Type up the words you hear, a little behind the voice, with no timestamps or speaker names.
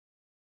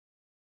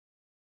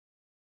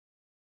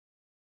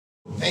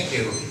Thank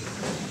you.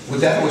 With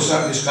that, we'll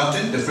start with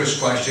Compton. The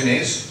first question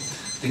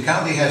is, the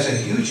county has a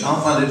huge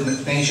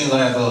unfunded pension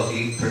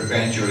liability per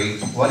grand jury.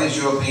 What is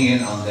your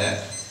opinion on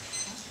that?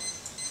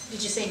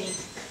 Did you say me?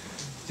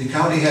 The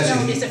county has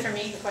No, is it for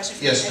me, the question?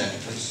 Yes, ma'am,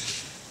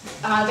 please.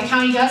 The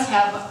county does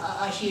have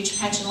a huge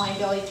pension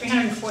liability,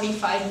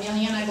 $345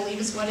 million, I believe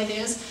is what it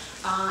is,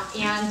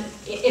 and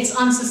it's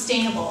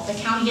unsustainable. The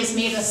county has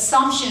made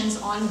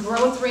assumptions on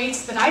growth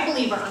rates that I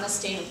believe are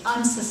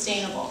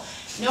unsustainable.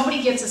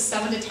 Nobody gets a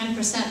 7 to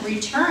 10%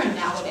 return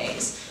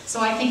nowadays, so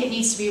I think it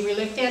needs to be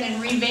relooked at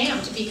and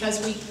revamped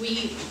because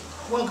we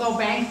will go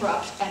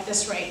bankrupt at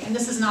this rate. And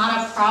this is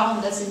not a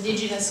problem that's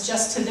indigenous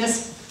just to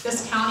this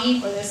county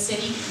or this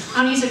city.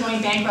 Counties are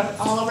going bankrupt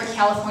all over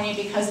California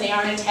because they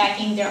aren't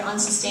attacking their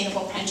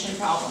unsustainable pension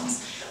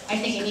problems. I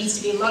think it needs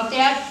to be looked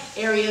at,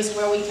 areas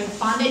where we can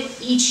fund it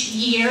each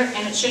year,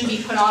 and it shouldn't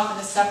be put off in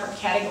a separate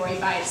category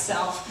by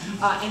itself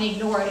and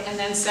ignored, and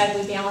then said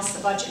we balance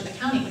the budget in the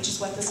county, which is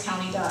what this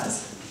county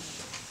does.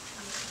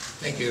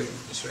 Thank you,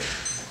 Ms.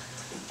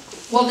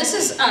 Ray. Well, this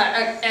is,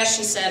 as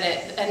she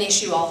said, an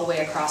issue all the way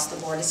across the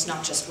board. It's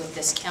not just with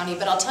this county,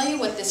 but I'll tell you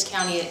what this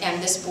county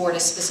and this board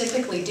is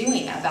specifically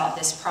doing about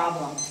this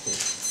problem.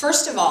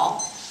 First of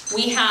all,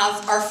 we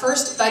have our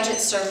first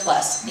budget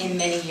surplus in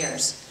many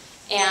years.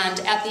 And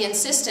at the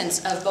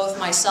insistence of both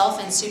myself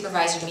and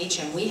Supervisor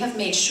Meacham, we have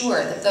made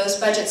sure that those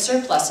budget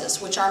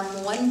surpluses, which are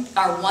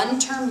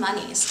one-term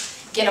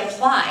monies, get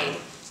applied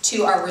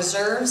to our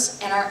reserves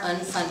and our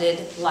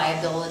unfunded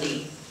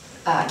liability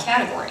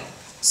category.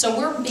 So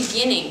we're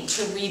beginning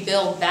to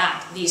rebuild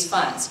back these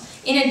funds.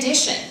 In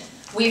addition,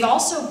 we've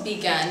also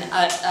begun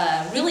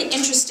a really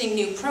interesting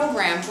new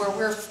program where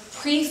we're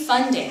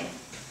pre-funding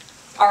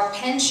our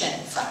pension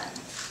fund,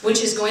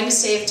 which is going to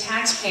save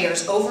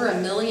taxpayers over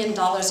 $1 million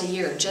a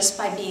year just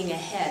by being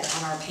ahead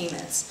on our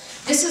payments.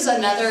 This is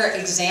another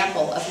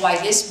example of why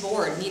this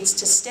board needs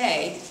to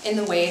stay in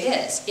the way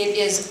it is. It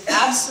is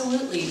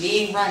absolutely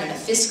being run in a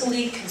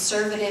fiscally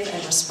conservative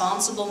and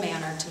responsible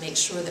manner to make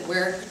sure that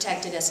we're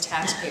protected as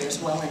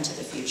taxpayers well into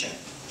the future.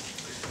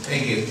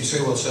 Thank you. Ms.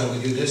 Ray, we'll start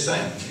with you this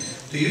time.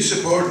 Do you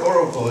support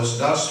or oppose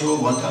DOS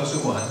Rule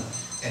 1001,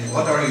 and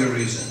what are your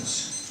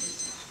reasons?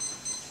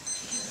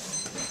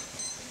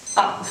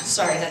 Oh,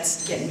 sorry,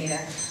 that's getting me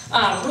there.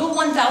 Rule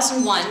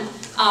 1001.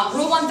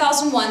 Rule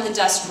 1001, the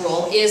dust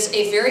rule, is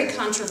a very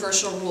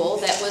controversial rule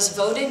that was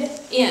voted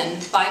in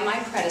by my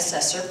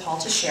predecessor, Paul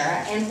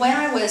Teixeira, and when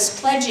I was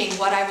pledging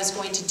what I was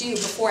going to do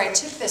before I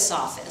took this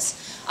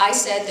office, I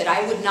said that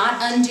I would not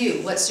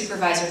undo what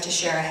Supervisor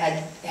Teixeira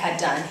had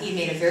done. He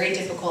made a very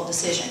difficult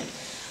decision.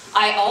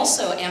 I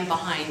also am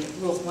behind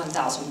Rule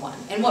 1001,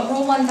 and what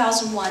Rule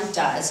 1001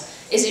 does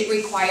is it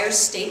requires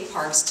state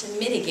parks to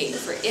mitigate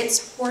for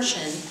its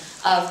portion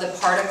of the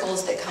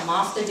particles that come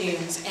off the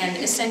dunes and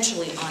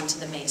essentially onto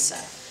the mesa.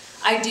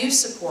 I do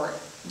support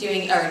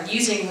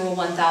using Rule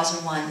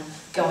 1001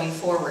 going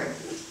forward.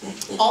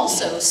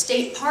 Also,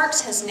 State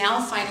Parks has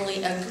now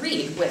finally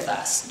agreed with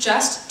us.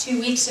 Just 2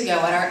 weeks ago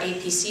at our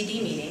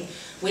APCD meeting,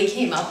 we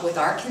came up with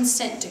our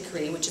consent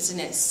decree, which is in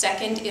its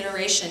second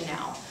iteration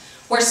now,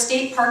 where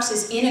State Parks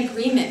is in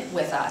agreement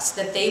with us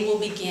that they will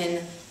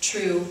begin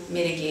true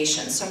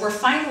mitigation. So we're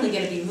finally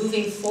going to be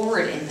moving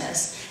forward in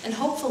this and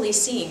hopefully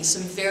seeing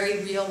some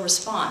very real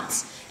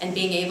response and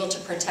being able to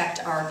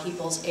protect our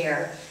people's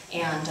air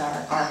and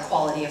our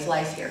quality of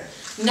life here.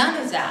 None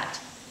of that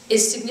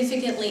is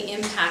significantly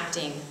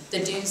impacting the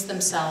dunes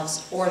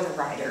themselves or the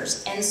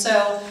riders. And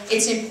so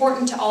it's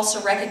important to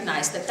also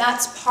recognize that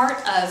that's part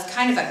of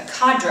kind of a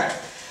cadre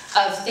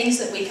of things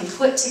that we can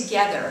put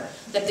together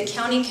that the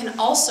county can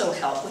also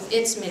help with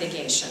its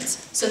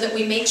mitigations so that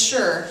we make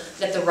sure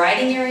that the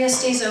riding area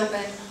stays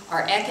open,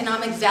 our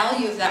economic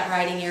value of that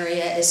riding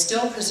area is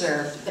still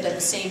preserved, but at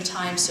the same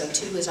time, so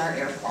too is our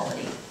air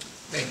quality.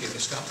 Thank you,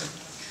 Ms. Compton.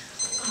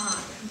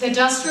 The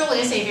dust rule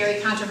is a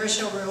very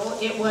controversial rule.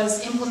 It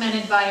was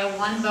implemented by a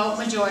one-vote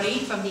majority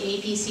from the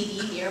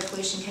APCD, the Air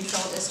Pollution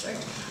Control District.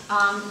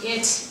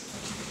 It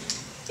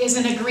is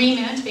an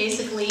agreement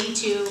basically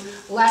to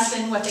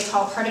lessen what they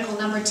call particle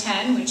number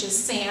 10, which is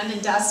sand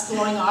and dust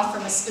blowing off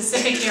from a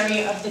specific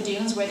area of the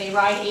dunes where they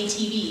ride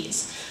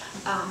ATVs.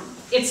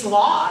 It's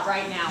law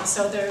right now,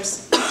 so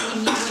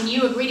when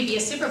you agree to be a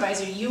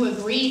supervisor, you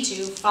agree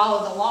to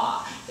follow the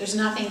law. There's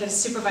nothing that a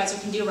supervisor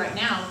can do right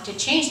now to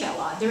change that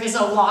law. There is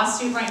a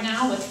lawsuit right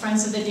now with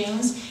Friends of the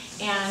Dunes,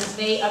 and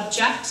they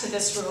object to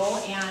this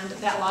rule, and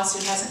that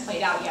lawsuit hasn't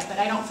played out yet, but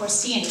I don't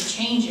foresee any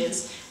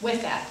changes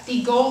with that.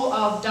 The goal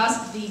of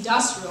the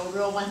dust rule,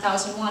 Rule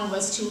 1001,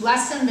 was to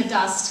lessen the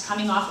dust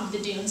coming off of the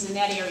dunes in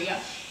that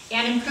area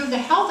and improve the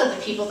health of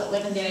the people that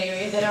live in that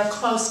area that are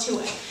close to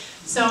it.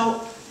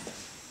 So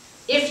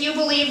if you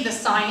believe the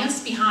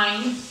science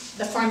behind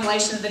the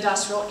formulation of the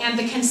dust rule and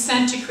the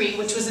consent decree,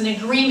 which was an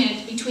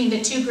agreement between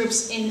the two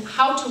groups in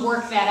how to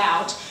work that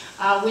out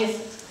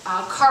with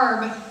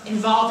CARB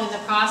involved in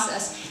the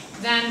process,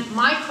 then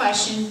my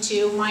question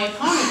to my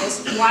opponent is,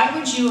 why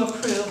would you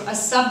approve a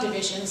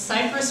subdivision,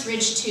 Cypress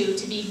Ridge 2,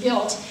 to be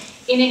built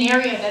in an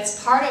area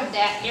that's part of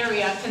that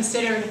area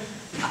considered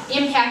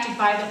impacted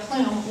by the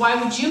plume, why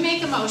would you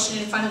make a motion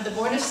in front of the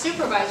Board of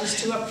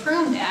Supervisors to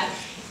approve that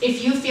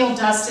if you feel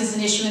dust is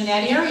an issue in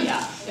that area?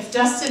 If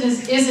dust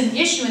is an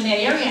issue in that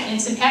area and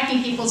it's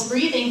impacting people's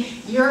breathing,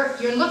 you're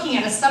looking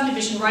at a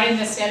subdivision right in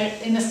the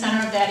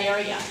center of that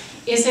area.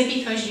 Is it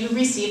because you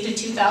received a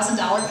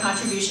 $2,000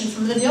 contribution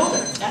from the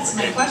builder? That's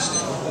my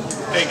question.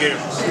 Thank you.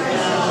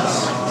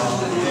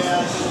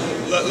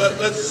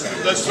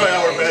 Let's try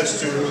our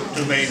best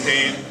to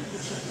maintain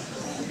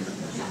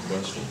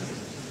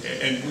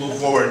and move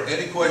forward.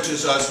 Any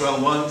questions as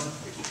from one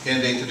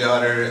candidate to the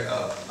other?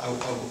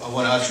 I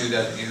want to ask you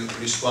that you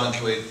respond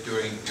to it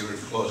during your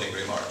closing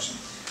remarks.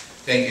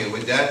 Thank you.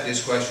 With that,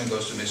 this question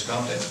goes to Ms.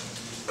 Compton.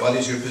 What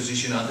is your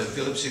position on the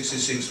Phillips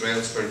 66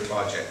 rail spur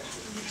project?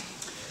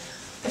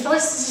 The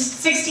Phillips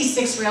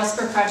 66 rail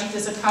spur project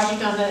is a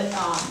project on the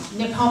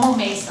Nipomo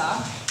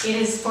Mesa. It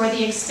is for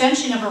the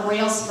extension of a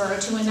rail spur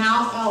to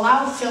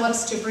allow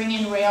Phillips to bring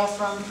in rail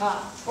from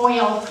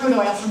crude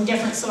oil from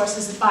different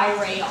sources by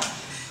rail.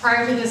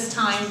 Prior to this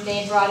time, they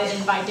had brought it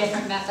in by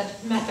different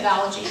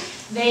methodology.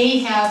 They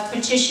have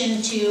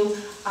petitioned to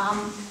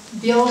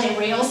build a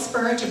rail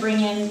spur to bring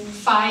in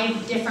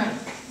 5 different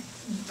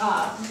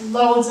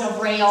loads of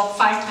rail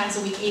 5 times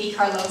a week,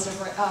 80-car loads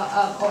of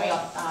oil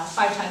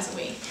 5 times a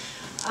week.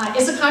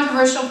 It's a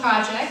controversial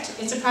project.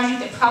 It's a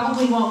project that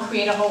probably won't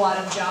create a whole lot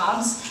of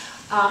jobs.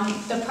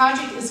 The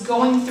project is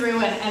going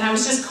through, and I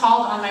was just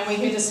called on my way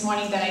here this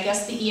morning that I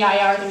guess the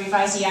EIR, the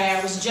revised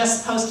EIR, was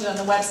just posted on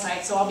the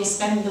website, so I'll be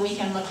spending the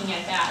weekend looking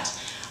at that.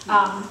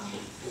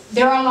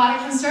 There are a lot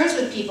of concerns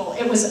with people.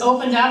 It was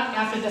opened up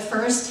after the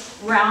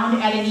first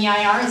round at an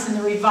EIR. It's in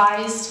the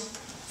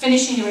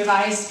finishing the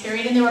revised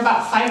period, and there were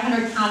about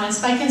 500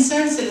 comments by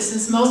concerned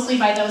citizens, mostly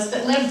by those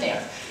that live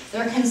there.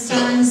 Their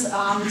concerns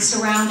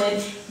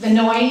surrounded the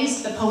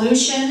noise, the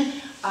pollution,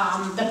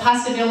 the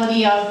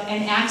possibility of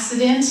an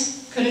accident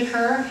could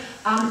occur.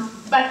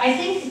 But I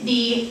think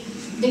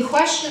the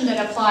question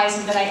that applies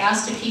and that I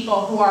ask to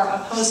people who are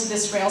opposed to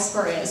this rail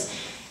spur is,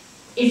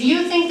 if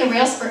you think the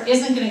rail spur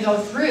isn't going to go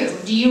through,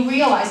 do you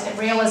realize that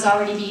rail is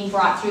already being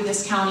brought through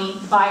this county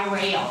by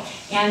rail?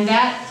 And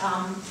that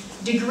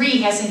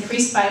degree has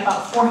increased by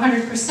about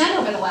 400%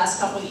 over the last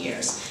couple of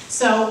years.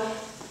 So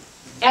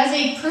as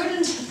a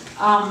prudent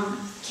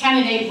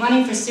candidate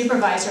running for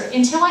supervisor,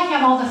 until I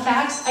have all the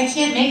facts, I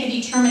can't make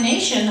a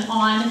determination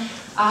on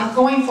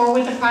going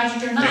forward with the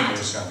project or not. Thank you,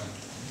 Ms. Compton.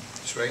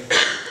 Ms.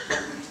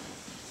 Ray?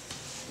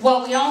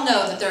 Well, we all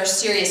know that there are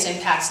serious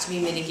impacts to be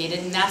mitigated,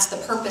 and that's the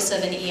purpose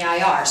of an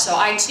EIR. So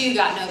I too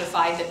got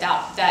notified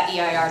that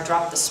EIR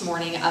dropped this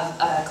morning.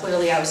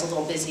 Clearly I was a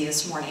little busy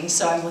this morning,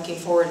 so I'm looking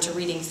forward to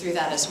reading through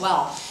that as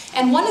well.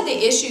 And one of the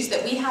issues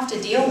that we have to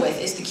deal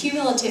with is the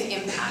cumulative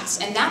impacts,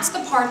 and that's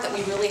the part that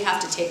we really have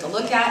to take a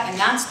look at, and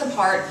that's the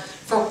part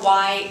for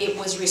why it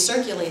was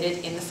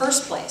recirculated in the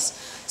first place.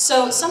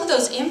 So some of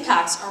those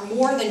impacts are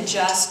more than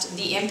just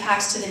the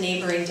impacts to the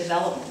neighboring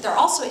development. They're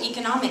also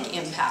economic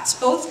impacts,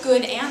 both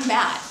good and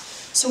bad.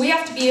 So we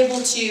have to be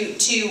able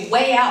to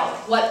weigh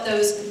out what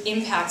those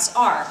impacts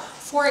are.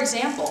 For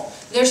example,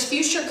 there's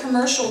future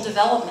commercial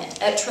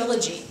development at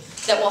Trilogy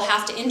that will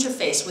have to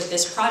interface with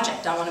this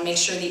project. I want to make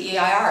sure the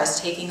EIR is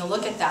taking a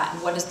look at that,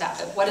 and what does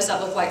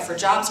that look like for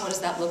jobs, what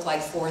does that look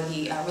like for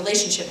the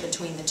relationship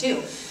between the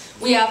two.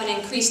 We have an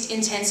increased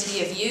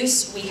intensity of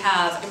use. We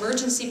have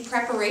emergency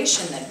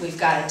preparation that we've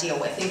got to deal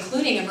with,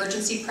 including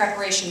emergency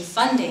preparation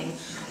funding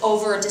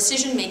over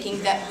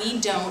decision-making that we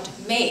don't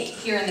make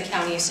here in the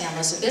county of San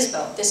Luis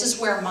Obispo. This is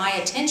where my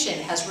attention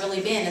has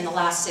really been in the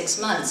last 6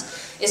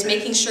 months, is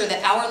making sure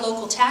that our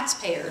local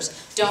taxpayers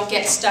don't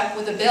get stuck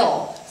with a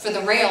bill for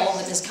the rail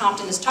that Ms.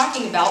 Compton is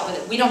talking about,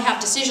 but we don't have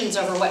decisions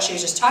over what she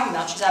was just talking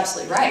about. She's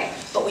absolutely right,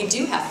 but we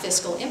do have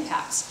fiscal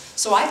impacts.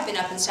 So I've been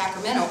up in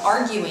Sacramento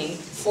arguing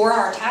for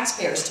our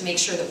taxpayers to make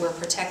sure that we're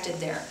protected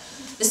there.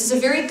 This is a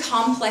very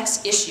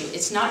complex issue.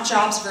 It's not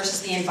jobs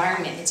versus the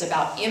environment. It's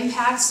about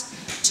impacts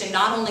to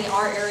not only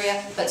our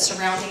area, but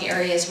surrounding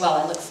area as well.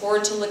 I look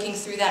forward to looking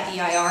through that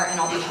EIR, and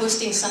I'll be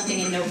hosting something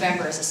in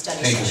November as a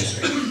study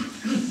session. Thank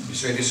you, Ms. Ray.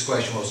 Ms. Ray, this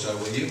question will start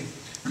with you.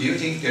 Do you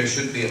think there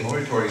should be a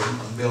moratorium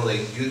on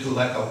building due to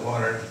lack of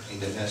water in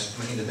the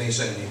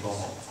Mesa and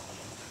Nipomo?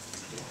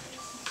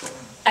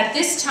 At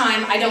this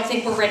time, I don't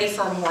think we're ready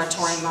for a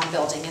moratorium on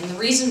building, and the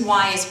reason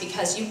why is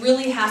because you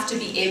really have to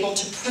be able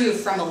to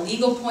prove from a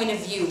legal point of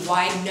view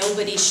why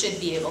nobody should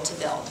be able to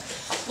build.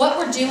 What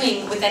we're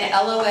doing with an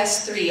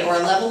LOS 3, or a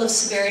level of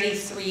severity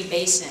 3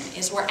 basin,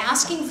 is we're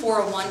asking for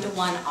a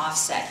 1-to-1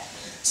 offset.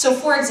 So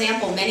for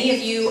example, many of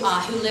you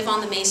who live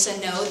on the Mesa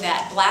know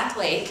that Black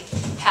Lake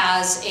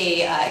has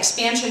a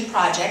expansion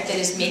project that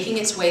is making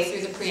its way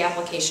through the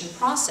pre-application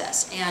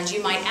process. And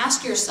you might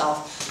ask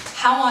yourself,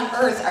 how on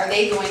earth are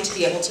they going to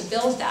be able to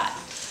build that?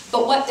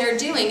 But what they're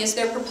doing is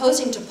they're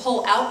proposing to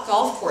pull out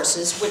golf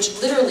courses which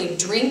literally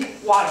drink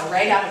water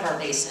right out of our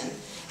basin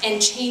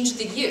and change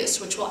the use,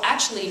 which will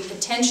actually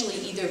potentially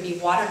either be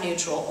water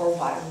neutral or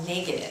water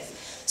negative.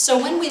 So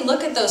when we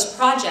look at those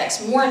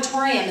projects,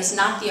 moratorium is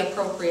not the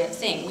appropriate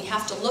thing. We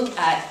have to look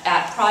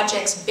at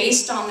projects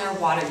based on their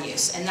water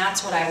use, and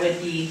that's what I would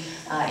be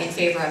in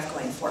favor of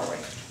going forward.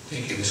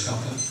 Thank you, Ms.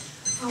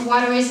 Compton.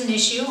 Water is an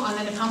issue on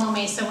the Nipomo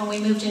Mesa. When we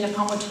moved into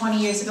Nipomo 20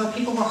 years ago,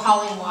 people were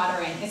hauling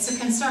water in. It's a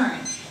concern.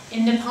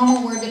 In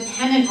Nipomo, we're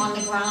dependent on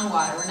the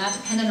groundwater. We're not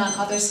dependent on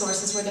other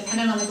sources. We're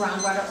dependent on the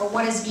groundwater or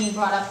what is being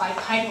brought up by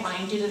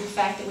pipeline due to the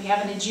fact that we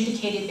have an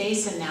adjudicated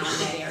basin now in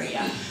that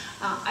area.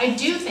 I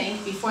do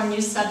think before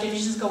new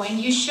subdivisions go in,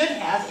 you should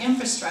have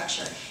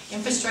infrastructure.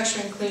 Infrastructure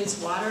includes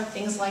water,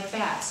 things like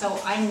that. So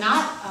I'm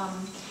not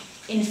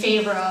in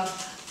favor of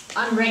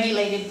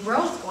unregulated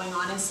growth going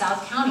on in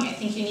South County. I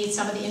think you need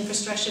some of the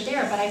infrastructure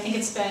there, but I think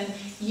it's been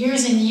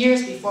years and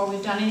years before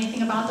we've done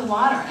anything about the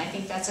water, and I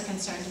think that's a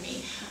concern to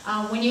me.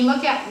 When you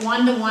look at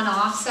one-to-one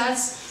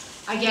offsets,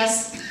 I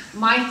guess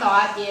my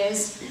thought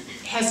is,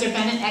 has there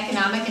been an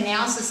economic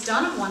analysis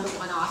done of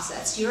one-to-one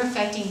offsets? You're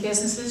affecting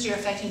businesses, you're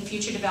affecting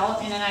future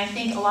development, and I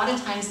think a lot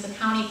of times the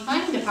county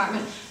planning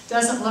department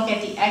doesn't look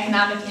at the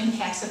economic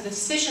impacts of the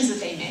decisions that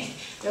they make.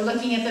 They're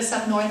looking at this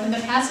up north in the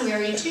Paso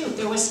area too.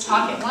 There was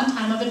talk at one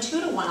time of a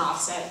 2-to-1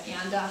 offset,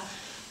 and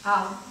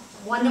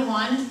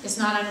 1-to-1 is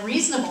not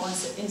unreasonable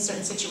in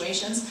certain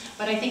situations,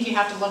 but I think you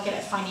have to look at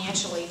it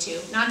financially too.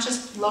 Not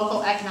just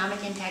local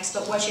economic impacts,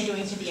 but what you're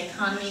doing to the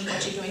economy,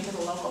 what you're doing to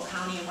the local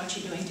county, and what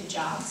you're doing to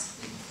jobs.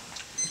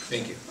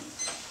 Thank you.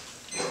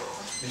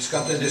 Ms.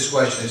 Compton, this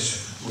question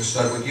we'll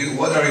start with you.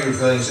 What are your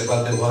feelings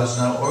about the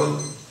Wasna oil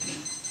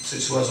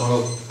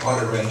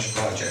water range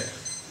project?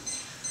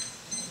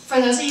 For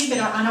those of you that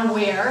are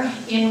unaware,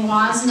 in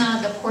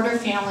Wasna, the Porter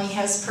family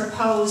has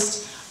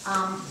proposed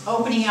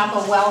opening up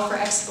a well for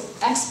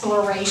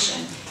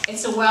exploration.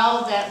 It's a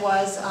well that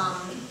was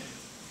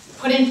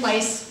put in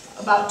place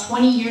about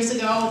 20 years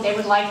ago. They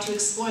would like to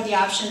explore the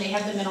option. They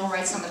have the mineral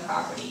rights on the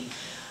property.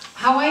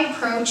 How I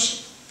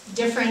approach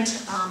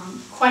different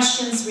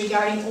questions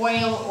regarding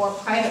oil or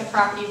private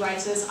property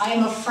rights is I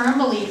am a firm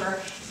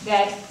believer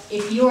that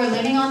if you are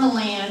living on the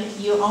land,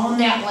 you own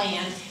that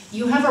land,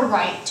 you have a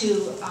right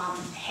to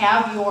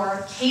have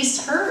your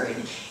case heard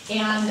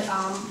and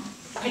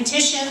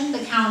petition the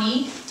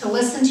county to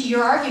listen to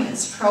your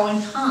arguments, pro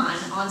and con,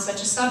 on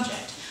such a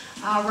subject.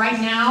 Right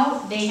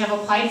now, they have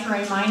applied for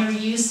a minor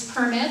use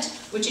permit,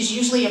 which is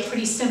usually a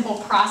pretty simple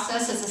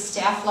process as a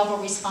staff level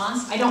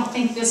response. I don't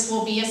think this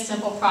will be a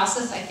simple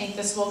process. I think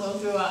this will go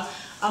through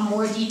a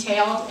more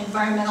detailed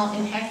environmental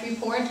impact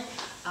report.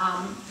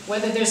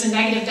 Whether there's a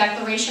negative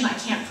declaration, I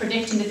can't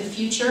predict into the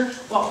future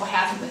what will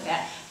happen with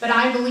that. But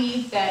I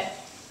believe that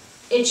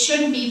it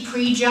shouldn't be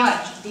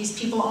prejudged. These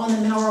people own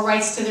the mineral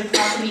rights to their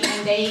property,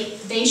 and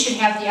they should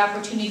have the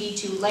opportunity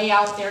to lay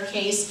out their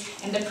case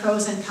and the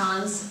pros and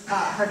cons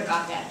heard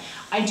about that.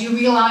 I do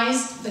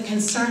realize the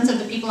concerns of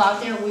the people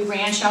out there. We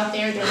ranch out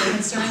there. There are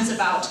concerns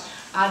about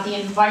the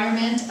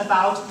environment,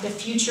 about the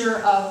future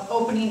of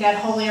opening that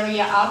whole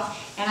area up,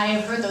 and I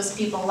have heard those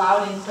people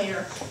loud and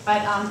clear.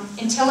 But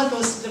until it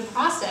goes through the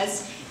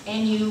process,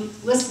 and you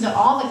listen to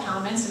all the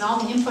comments and all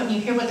the input and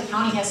you hear what the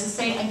county has to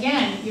say,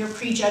 again, you're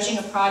prejudging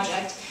a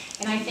project.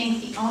 And I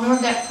think the owner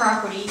of that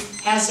property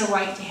has the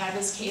right to have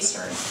his case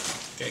heard.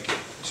 Thank you,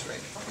 Ms.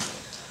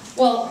 Ray.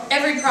 Well,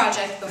 every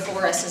project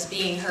before us is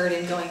being heard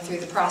and going through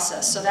the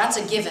process, so that's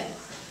a given.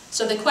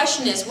 So the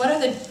question is, what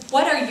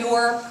are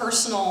your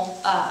personal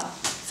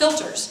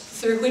filters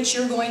through which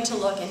you're going to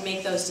look and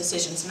make those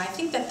decisions? And I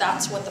think that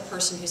that's what the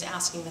person who's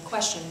asking the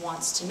question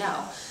wants to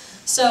know.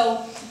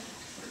 So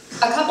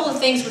a couple of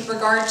things with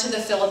regard to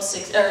the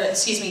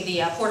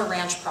Porter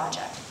Ranch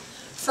project.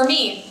 For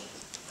me,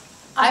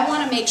 I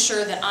want to make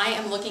sure that I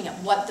am looking at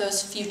what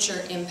those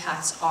future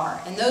impacts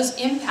are. And those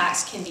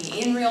impacts can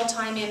be in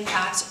real-time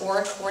impacts,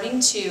 or according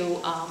to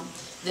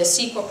the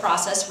CEQA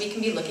process, we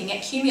can be looking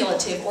at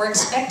cumulative or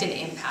expected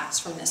impacts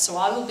from this. So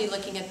I will be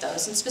looking at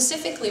those. And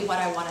specifically what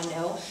I want to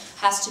know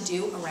has to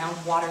do around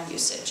water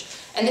usage.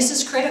 And this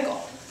is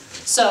critical.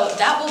 So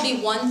that will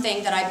be one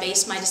thing that I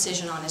base my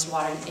decision on, is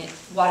water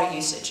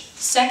usage.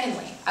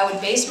 Secondly, I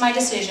would base my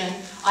decision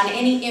on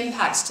any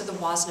impacts to the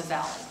Wasna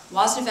Valley.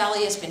 Wasna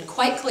Valley has been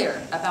quite clear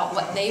about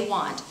what they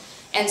want.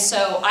 And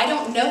so I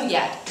don't know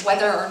yet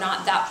whether or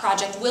not that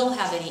project will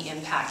have any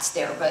impacts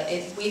there, but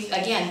we've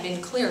again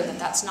been clear that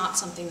that's not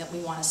something that we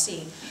want to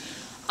see.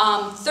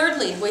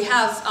 Thirdly, we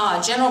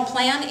have general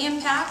plan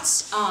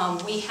impacts.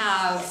 We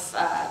have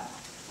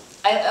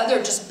other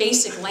just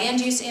basic land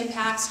use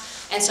impacts.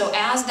 And so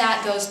as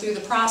that goes through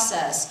the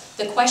process,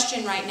 the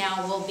question right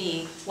now will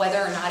be whether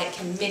or not it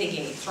can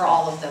mitigate for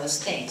all of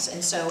those things.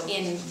 And so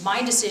in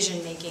my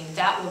decision making,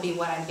 that will be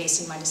what I'm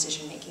basing my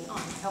decision making on.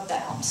 I hope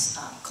that helps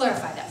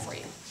clarify that for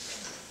you.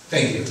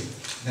 Thank you.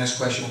 Next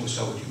question, we'll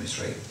start with you,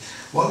 Ms. Ray.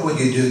 What would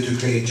you do to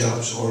create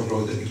jobs or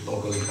grow the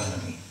local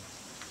economy?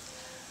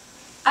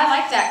 I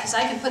like that because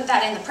I can put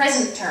that in the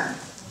present term.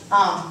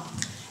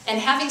 And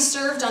having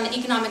served on the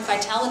Economic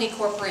Vitality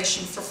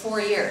Corporation for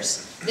 4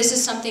 years, this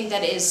is something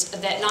that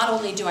not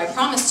only do I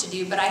promise to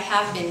do, but I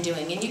have been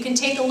doing. And you can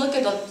take a look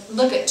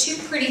at two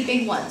pretty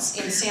big ones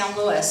in San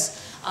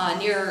Luis.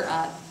 near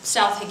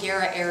South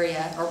Higuera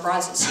area, or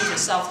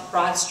South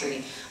Broad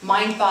Street,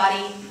 Mind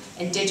Body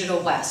and Digital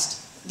West.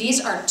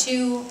 These are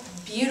two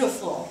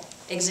beautiful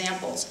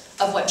examples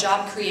of what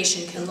job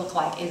creation can look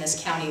like in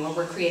this county, where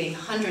we're creating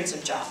hundreds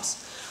of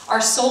jobs. Our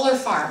solar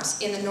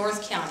farms in the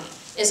North County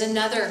is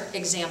another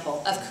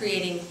example of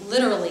creating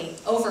literally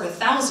over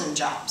 1,000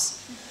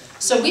 jobs.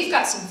 So we've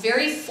got some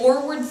very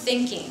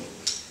forward-thinking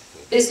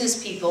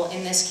business people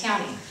in this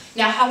county.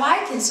 Now, how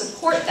I can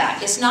support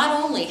that is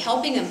not only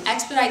helping them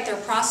expedite their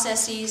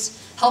processes,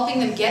 helping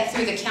them get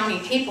through the county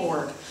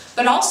paperwork,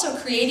 but also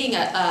creating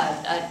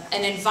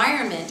an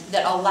environment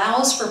that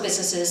allows for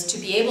businesses to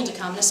be able to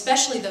come, and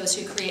especially those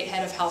who create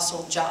head of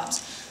household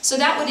jobs. So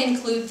that would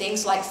include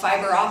things like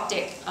fiber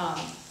optic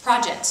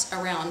projects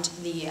around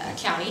the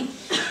county.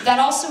 That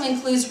also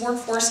includes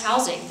workforce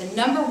housing. The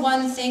number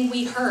one thing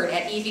we heard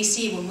at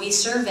EVC when we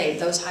surveyed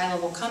those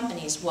high-level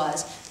companies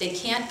was they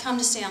can't come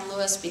to San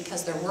Luis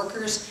because their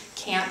workers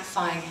can't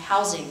find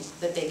housing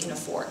that they can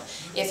afford.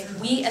 If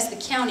we as the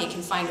county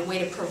can find a way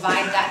to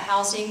provide that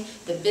housing,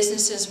 the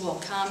businesses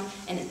will come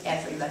and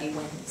everybody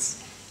wins.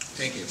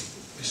 Thank you.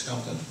 Ms.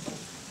 Compton?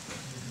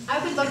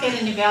 I would look at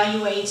and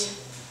evaluate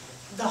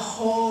the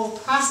whole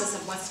process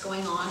of what's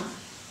going on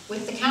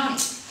with the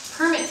county.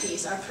 Permit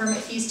fees. Are permit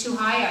fees too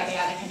high? Are they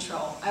out of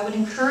control? I would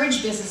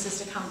encourage businesses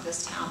to come to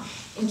this town.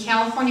 In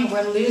California,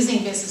 we're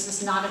losing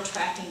businesses, not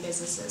attracting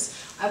businesses.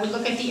 I would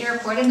look at the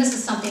airport, and this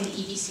is something the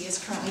EBC is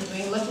currently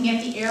doing, looking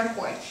at the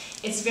airport.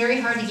 It's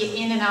very hard to get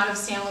in and out of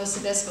San Luis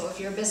Obispo. If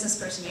you're a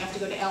business person, you have to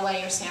go to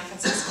LA or San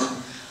Francisco.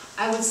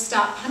 I would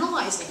stop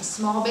penalizing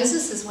small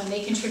businesses when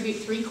they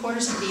contribute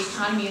 3/4 of the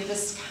economy of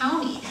this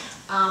county,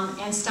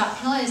 and stop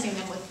penalizing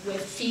them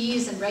with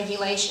fees and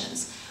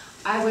regulations.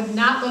 I would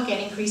not look at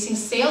increasing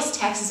sales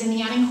taxes in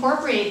the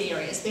unincorporated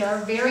areas. There are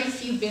very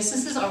few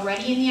businesses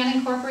already in the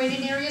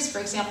unincorporated areas. For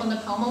example, in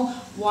Napomo,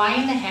 why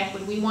in the heck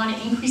would we want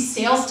to increase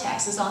sales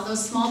taxes on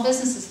those small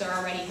businesses that are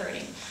already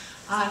hurting?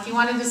 If you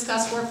want to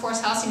discuss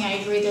workforce housing, I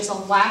agree there's a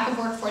lack of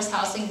workforce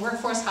housing.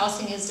 Workforce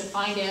housing is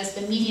defined as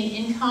the median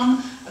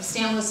income of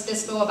San Luis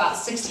Obispo, about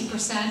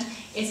 60%.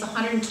 It's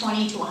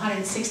 120 to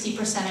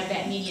 160% of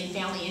that median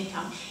family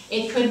income.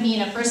 It could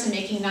mean a person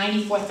making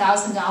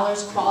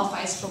 $94,000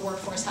 qualifies for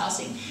workforce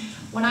housing.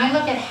 When I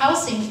look at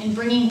housing and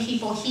bringing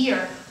people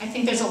here, I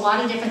think there's a lot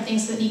of different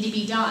things that need to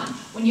be done.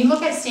 When you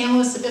look at San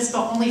Luis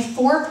Obispo, only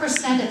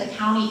 4% of the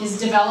county is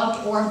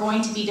developed or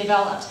going to be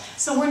developed.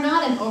 So we're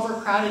not an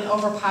overcrowded,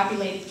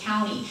 overpopulated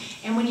county.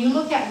 And when you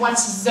look at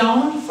what's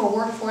zoned for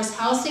workforce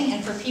housing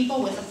and for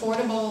people with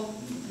affordable,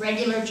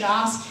 regular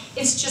jobs,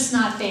 it's just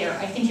not there.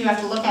 I think you have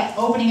to look at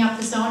opening up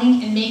the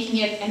zoning and making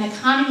it an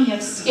economy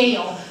of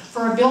scale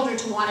for a builder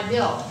to want to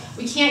build.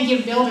 We can't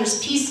give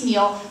builders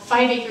piecemeal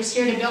 5 acres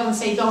here to build and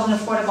say build an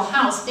affordable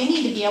house. They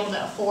need to be able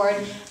to afford,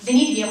 they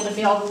need to be able to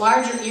build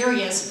larger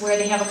areas where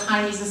they have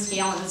economies of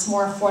scale and it's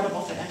more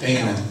affordable for them to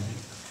build. Thank you.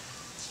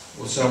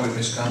 We'll start with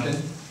Ms.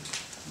 Compton.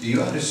 Do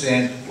you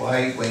understand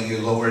why when you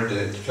lower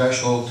the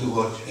threshold to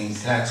vote in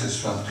taxes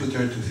from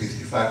 2/3 to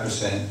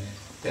 55%,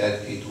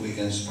 that it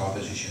weakens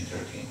Proposition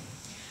 13?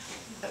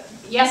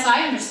 Yes,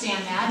 I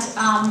understand that.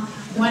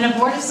 When a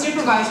Board of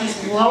Supervisors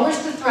lowers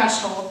the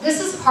threshold, this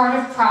is part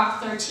of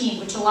Prop 13,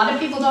 which a lot of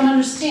people don't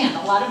understand.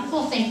 A lot of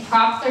people think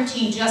Prop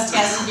 13 just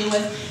has to do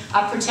with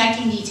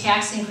protecting the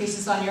tax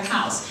increases on your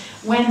house.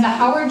 When the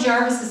Howard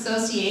Jarvis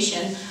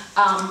Association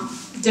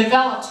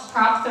developed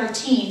Prop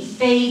 13,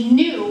 they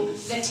knew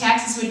that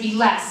taxes would be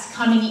less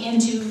coming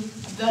into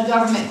the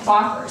government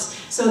coffers.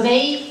 So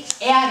they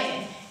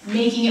added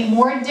making it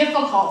more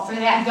difficult for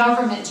that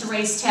government to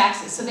raise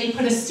taxes. So they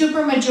put a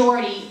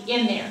supermajority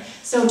in there.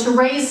 So to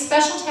raise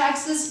special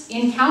taxes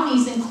in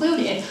counties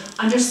included,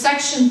 under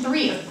Section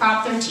 3 of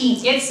Prop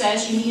 13, it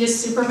says you need a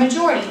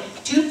supermajority,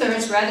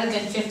 2/3 rather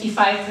than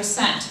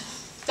 55%.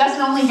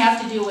 Doesn't only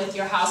have to do with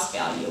your house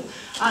value.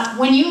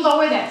 When you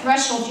lower that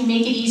threshold, you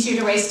make it easier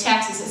to raise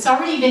taxes. It's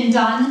already been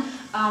done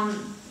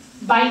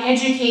by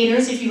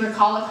educators, if you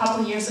recall a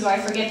couple years ago, I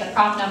forget the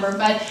prop number,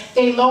 but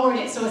they lowered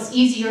it so it's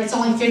easier. It's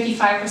only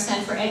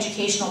 55% for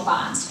educational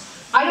bonds.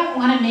 I don't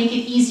want to make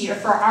it easier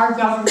for our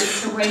government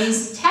to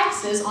raise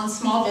taxes on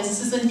small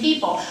businesses and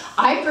people.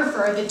 I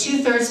prefer the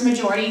 2/3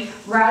 majority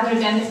rather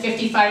than the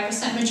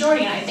 55%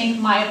 majority, and I think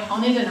my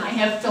opponent and I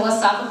have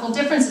philosophical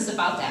differences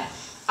about that.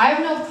 I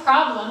have no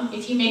problem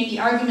if you make the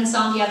arguments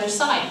on the other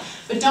side,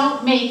 but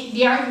don't make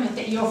the argument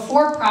that you're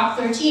for Prop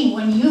 13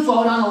 when you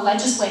vote on a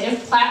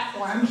legislative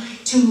platform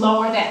to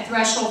lower that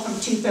threshold from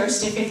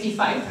 2/3 to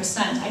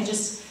 55%.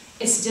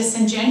 It's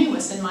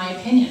disingenuous in my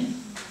opinion.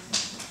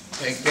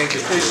 Thank you.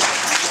 Please. Ladies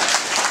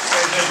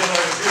and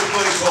gentlemen, if you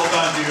please hold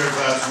on to your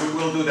votes. We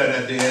will do that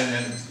at the end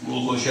and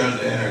we'll share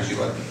the energy,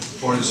 but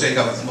for the sake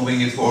of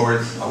moving it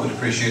forward, I would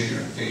appreciate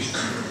your patience.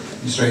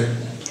 Ms. Ray.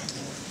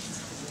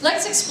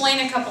 Let's explain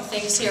a couple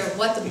things here of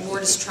what the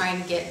board is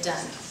trying to get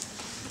done.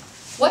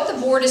 What the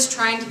board is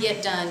trying to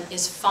get done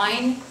is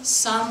find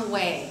some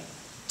way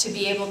to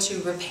be able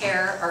to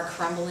repair our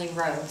crumbling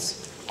roads.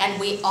 And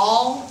we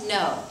all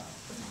know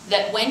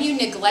that when you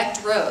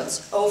neglect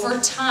roads, over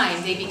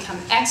time they become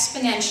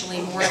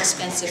exponentially more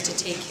expensive to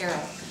take care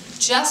of.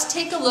 Just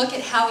take a look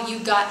at how you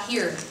got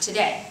here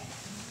today.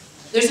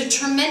 There's a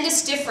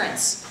tremendous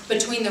difference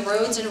between the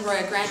roads in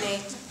Arroyo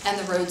Grande and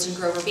the roads in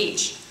Grover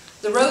Beach.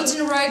 The roads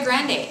in Arroyo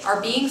Grande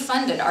are being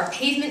funded, our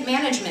pavement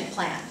management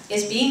plan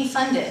is being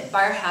funded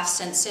by our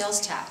half-cent sales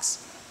tax.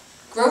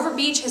 Grover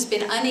Beach has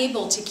been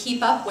unable to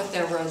keep up with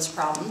their roads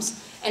problems,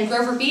 and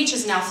Grover Beach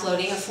is now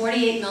floating a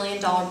 $48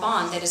 million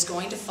bond that is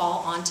going to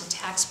fall onto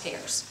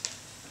taxpayers.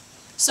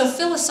 So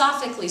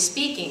philosophically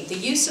speaking, the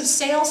use of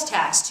sales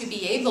tax to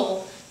be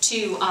able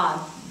to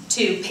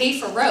pay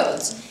for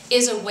roads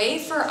is a way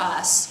for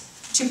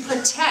us to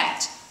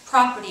protect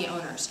property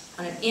owners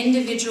on an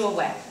individual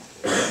way.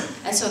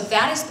 And so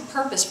that is the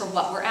purpose for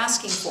what we're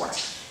asking for.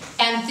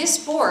 And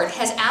this board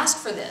has asked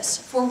for this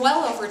for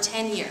well over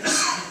 10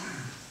 years.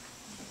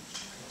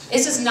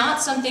 This is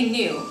not something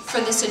new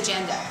for this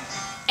agenda.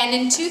 And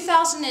in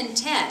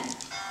 2010,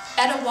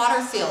 Etta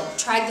Waterfield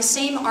tried the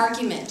same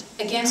argument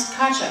against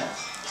CACHA.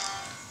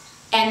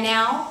 And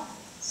now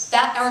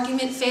that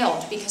argument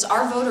failed because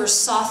our voters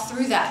saw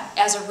through that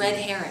as a red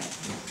herring.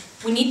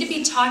 We need to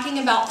be talking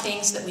about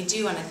things that we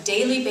do on a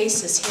daily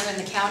basis here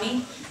in the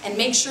county and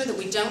make sure that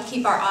we don't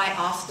keep our eye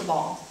off the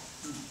ball.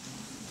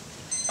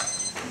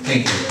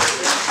 Thank you.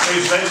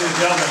 Please, ladies and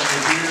gentlemen,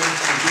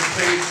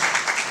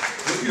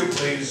 Would you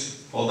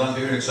please hold on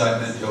to your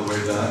excitement until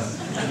we're done?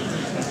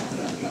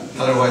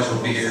 Otherwise,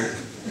 we'll be here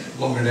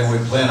longer than we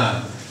plan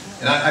on.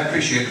 And I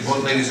appreciate,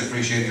 both ladies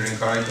appreciate your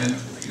encouragement.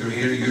 You're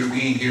here, your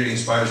being here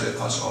inspires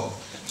us all.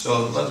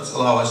 So let's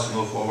allow us to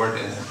move forward,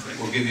 and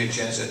we'll give you a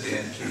chance at the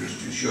end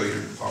to show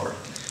your power.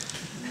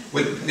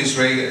 With Ms.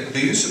 Ray, do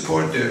you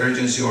support the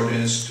urgency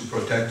ordinance to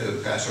protect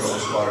the Paso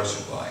Robles water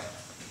supply?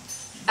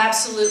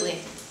 Absolutely.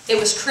 It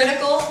was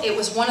critical. It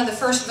was one of the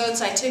first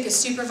votes I took as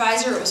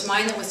supervisor. It was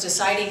mine that was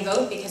deciding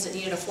vote because it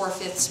needed a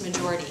 4/5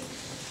 majority.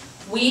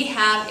 We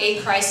have a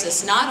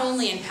crisis not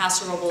only in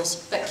Paso Robles,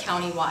 but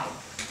countywide.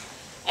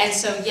 And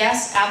so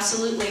yes,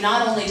 absolutely,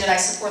 not only did I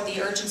support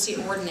the urgency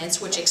ordinance,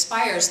 which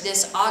expires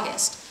this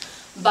August,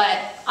 but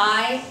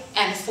I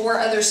and 4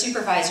 other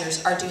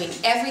supervisors are doing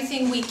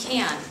everything we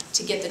can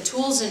to get the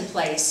tools in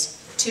place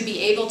to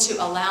be able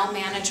to allow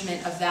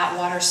management of that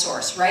water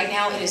source. Right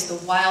now it is the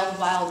wild,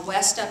 wild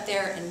west up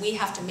there, and we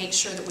have to make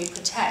sure that we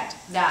protect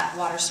that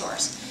water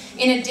source.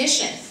 In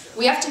addition,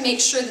 we have to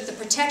make sure that the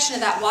protection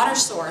of that water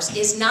source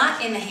is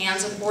not in the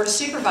hands of the Board of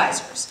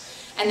Supervisors.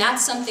 And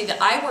that's something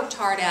that I worked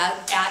hard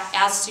at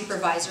as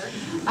supervisor.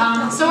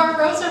 So our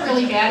roads are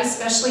really bad,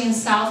 especially in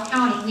South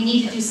County. We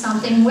need to do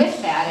something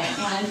with that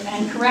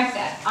and correct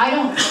that. I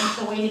don't think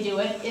the way to do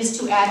it is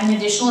to add an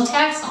additional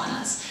tax on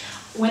us.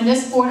 When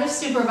this Board of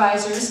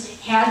Supervisors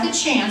had the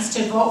chance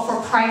to vote for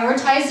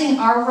prioritizing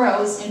our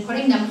roads and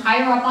putting them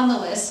higher up on the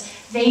list,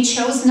 they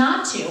chose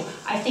not to.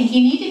 I think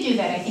you need to do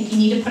that. I think you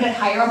need to put it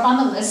higher up on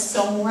the list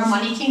so more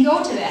money can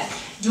go to that.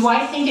 Do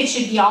I think it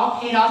should be all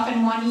paid off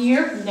in 1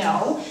 year?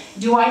 No.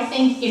 Do I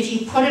think if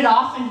you put it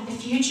off in the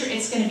future,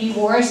 it's going to be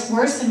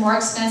worse and more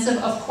expensive?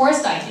 Of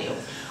course I do.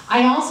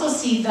 I also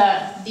see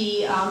the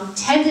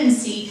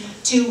tendency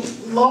to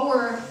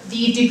lower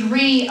the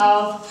degree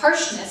of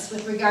harshness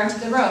with regard to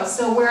the road.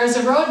 So whereas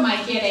a road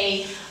might get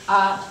a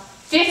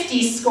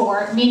 50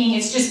 score, meaning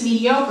it's just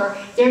mediocre,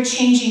 they're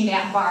changing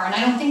that bar. And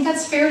I don't think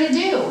that's fair to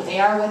do. They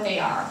are what they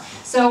are.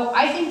 So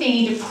I think they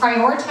need to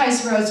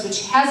prioritize roads,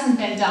 which hasn't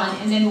been done,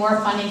 and then more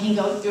funding can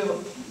go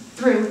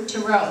through to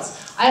roads.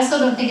 I also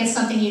don't think it's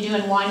something you do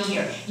in 1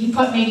 year. You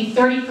put maybe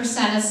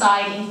 30%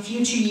 aside in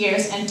future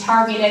years and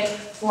target it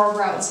for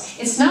roads.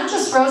 It's not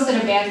just roads that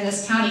are bad in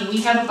this county.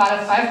 We have about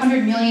a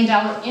 $500 million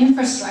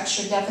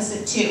infrastructure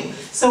deficit too.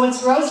 So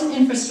it's roads and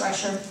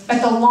infrastructure,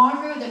 but the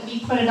longer that we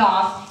put it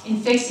off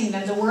in fixing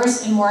them, the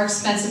worse and more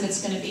expensive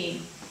it's going to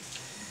be.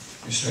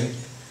 Ms. Ray?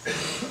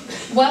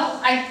 Well,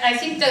 I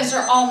think those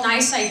are all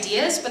nice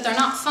ideas, but they're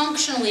not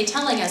functionally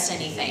telling us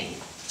anything.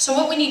 So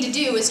what we need to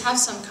do is have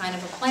some kind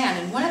of a plan.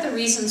 And one of the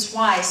reasons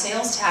why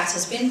sales tax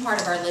has been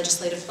part of our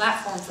legislative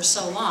platform for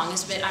so long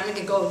has been, I'm going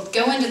to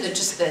go into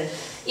just the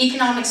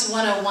economics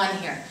 101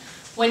 here.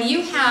 When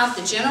you have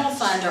the general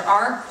fund or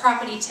our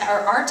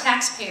our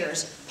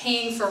taxpayers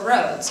paying for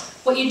roads,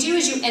 what you do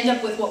is you end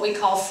up with what we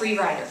call free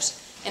riders.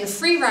 And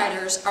free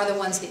riders are the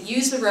ones that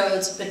use the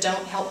roads but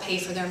don't help pay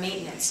for their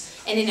maintenance.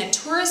 And in a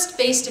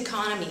tourist-based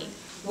economy,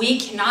 we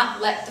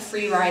cannot let the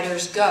free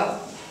riders go.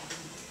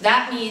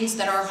 That means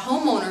that our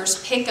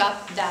homeowners pick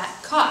up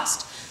that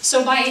cost.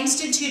 So by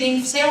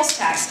instituting sales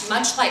tax,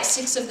 much like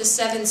 6 of the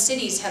 7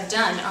 cities have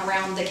done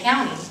around the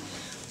county,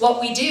 what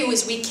we do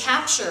is we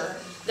capture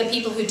the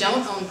people who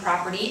don't own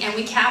property and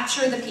we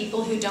capture the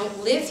people who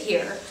don't live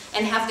here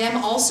and have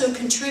them also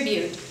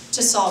contribute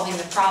to solving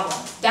the problem.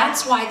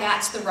 That's why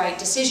that's the right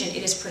decision.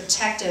 It is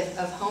protective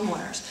of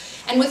homeowners.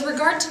 And with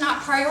regard to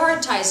not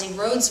prioritizing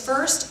roads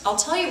first, I'll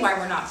tell you why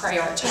we're not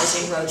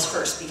prioritizing roads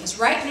first. Because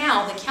right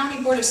now, the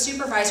County Board of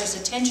Supervisors'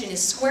 attention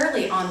is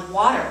squarely on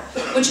water,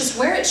 which is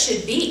where it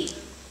should be.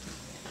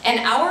 And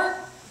our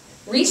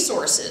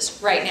resources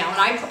right now,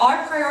 and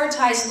our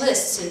prioritized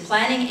lists in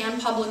planning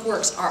and public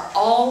works are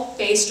all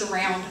based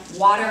around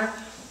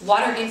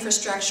water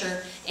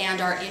infrastructure, and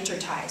our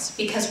interties,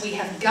 because we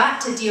have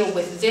got to deal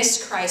with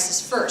this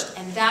crisis first,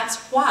 and that's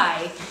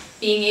why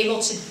being able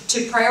to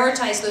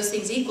prioritize those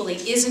things equally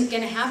isn't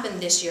going to happen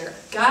this year.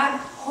 God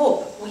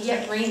hope we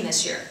get rain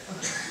this year.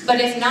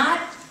 But if not,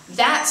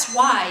 that's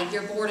why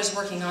your board is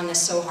working on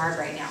this so hard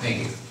right now. Thank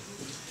you.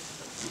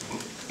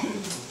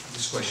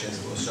 This question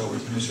will start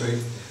with Ms.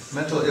 Ray.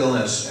 Mental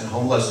illness and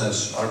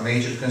homelessness are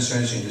major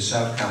concerns in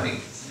DeSouth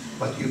County.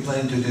 What do you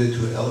plan to do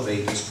to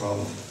elevate this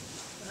problem?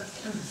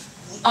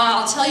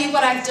 I'll tell you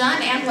what I've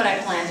done and what I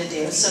plan to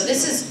do. So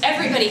this is,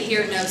 everybody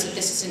here knows that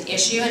this is an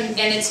issue, and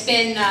it's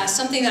been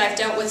something that I've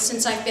dealt with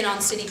since I've been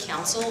on City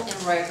Council in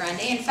Arroyo Grande.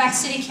 In fact,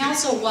 City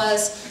Council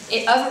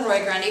of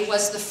Arroyo Grande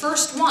was the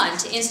first one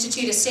to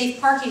institute a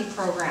safe parking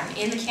program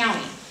in the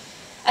county.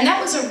 And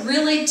that was a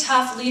really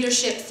tough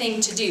leadership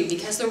thing to do,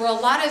 because there were a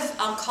lot of,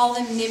 I'll call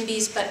them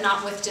NIMBYs, but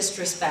not with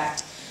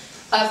disrespect,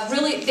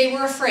 they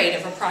were afraid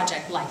of a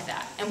project like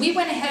that. And we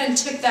went ahead and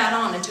took that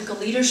on and took a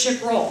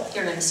leadership role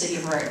here in the city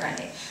of Arroyo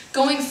Grande.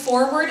 Going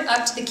forward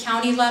up to the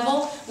county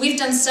level, we've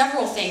done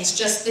several things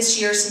just this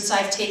year since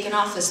I've taken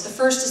office. The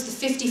first is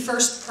the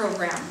 51st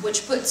program,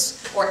 which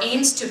puts, or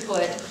aims to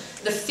put,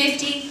 the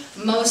 50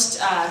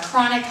 most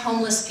chronic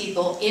homeless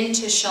people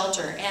into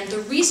shelter. And the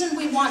reason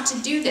we want to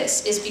do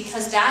this is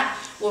because that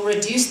will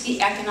reduce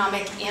the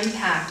economic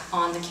impact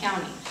on the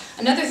county.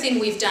 Another thing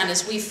we've done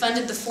is we've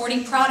funded the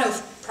 40 Prado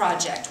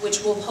project,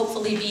 which will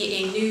hopefully be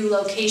a new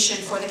location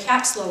for the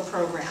CAPSLO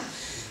program.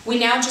 We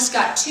now just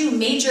got 2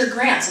 major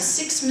grants,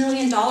 a $6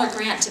 million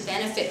grant to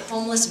benefit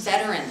homeless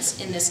veterans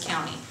in this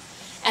county.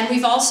 And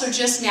we've also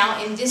just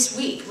now, in this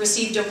week,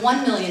 received a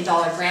 $1 million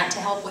grant to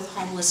help with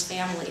homeless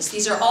families.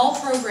 These are all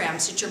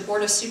programs that your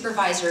Board of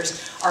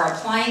Supervisors are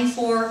applying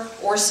for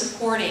or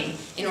supporting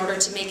in order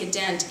to make a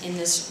dent in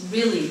this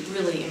really,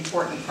 really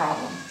important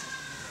problem.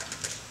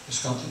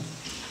 Ms. Compton?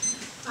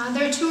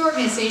 There are 2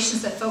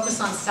 organizations that focus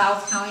on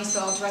South County,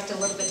 so I'll direct a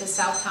little bit to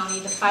South County.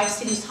 The 5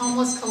 Cities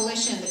Homeless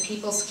Coalition and the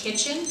People's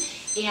Kitchen.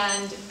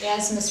 And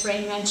as Ms.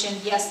 Ray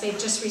mentioned, yes, they've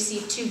just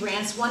received 2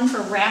 grants, one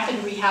for rapid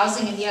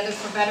rehousing and the other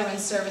for veteran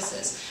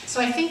services. So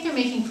I think they're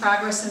making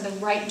progress in the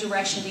right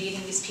direction to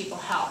getting these people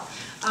help.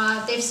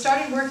 They've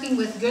started working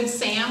with Good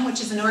Sam, which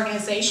is an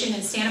organization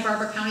in Santa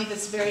Barbara County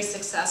that's very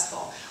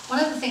successful. One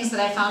of the things that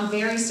I found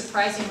very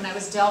surprising when I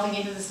was delving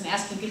into this and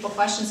asking people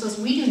questions was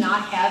we do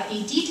not have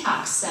a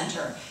detox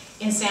center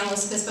in San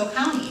Luis Obispo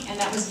County, and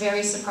that was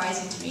very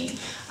surprising to me.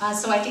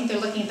 So I think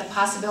they're looking at the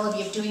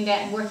possibility of doing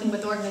that and working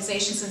with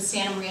organizations in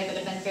Santa Maria that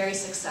have been very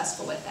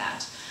successful with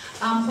that.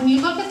 When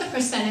you look at the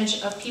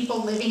percentage of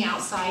people living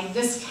outside,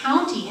 this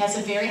county has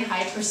a very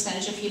high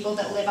percentage of people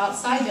that live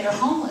outside that are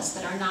homeless,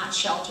 that are not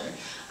sheltered.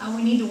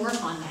 We need to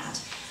work on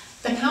that.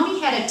 The county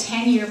had a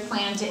 10-year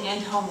plan to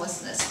end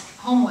homelessness.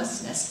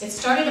 It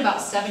started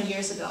about 7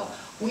 years ago.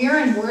 We are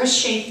in worse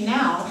shape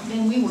now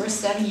than we were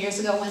 7 years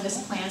ago when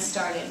this plan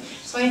started.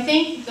 So I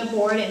think the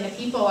board and the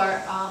people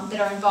that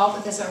are involved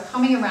with this are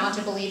coming around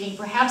to believing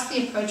perhaps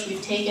the approach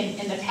we've taken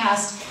in the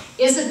past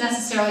isn't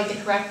necessarily the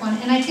correct one,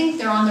 and I think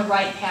they're on the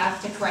right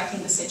path to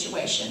correcting the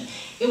situation.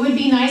 It would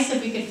be nice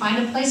if we could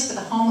find a place for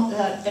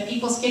the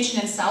People's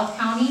Kitchen in South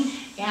County,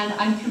 and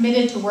I'm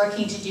committed to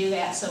working to do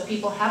that so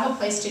people have a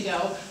place to go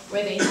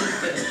where they need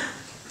food.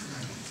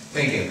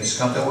 Thank you. Ms.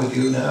 Compton, with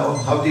you now.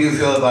 How do you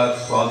feel about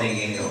flooding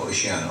in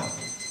Oceano?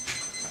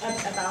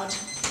 About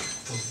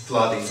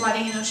Flooding.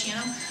 Flooding in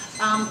Oceano?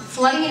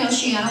 Flooding in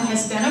Oceano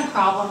has been a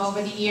problem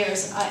over the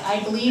years.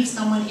 I believe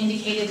someone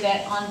indicated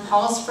that on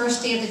Paul's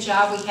first day of the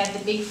job we had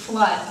the big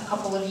flood a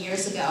couple of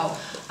years ago,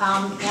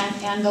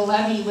 and the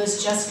levee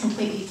was just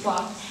completely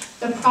plugged.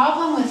 The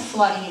problem with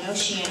flooding in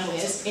Oceano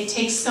is it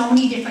takes so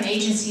many different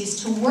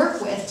agencies to work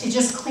with to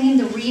just clean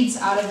the reeds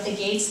out of the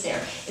gates there.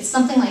 It's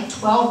something like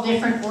 12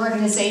 different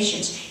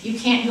organizations. You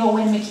can't go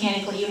in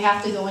mechanically, you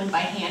have to go in by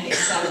hand,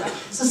 etc.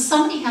 So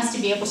somebody has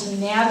to be able to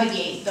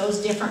navigate those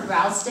different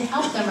routes to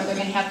help them, or they're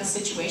going to have the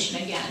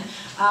situation again.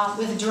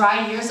 With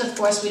dry years, of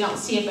course, we don't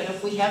see it, but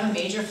if we have a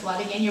major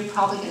flood again, you're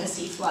probably going to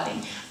see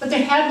flooding. But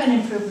there have been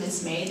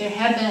improvements made. There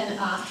have been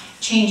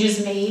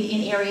changes made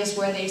in areas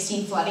where they've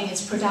seen flooding.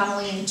 It's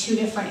predominantly in 2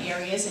 different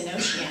areas in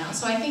Oceano.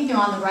 So I think they're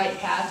on the right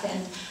path,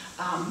 and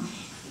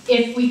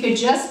if we could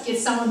just get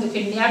someone that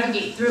could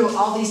navigate through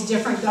all these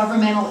different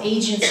governmental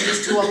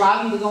agencies to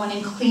allow you to go in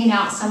and clean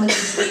out some of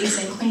these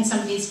reeds and clean some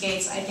of these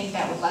gates, I think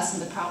that would lessen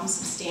the problem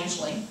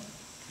substantially.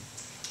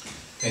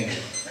 Thank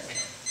you.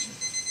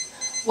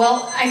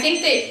 Well, I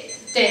think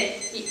that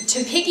to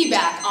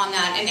piggyback on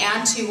that and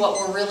add to what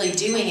we're really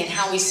doing and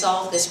how we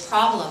solve this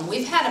problem,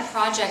 we've had a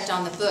project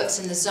on the books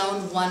in the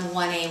Zone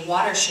 1-1A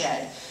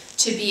watershed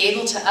to be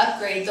able to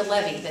upgrade the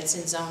levee that's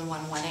in Zone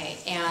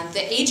 1-1A. And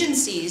the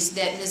agencies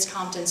that Ms.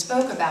 Compton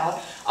spoke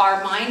about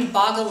are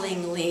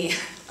mind-bogglingly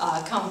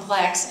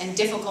complex and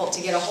difficult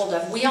to get a hold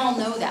of. We all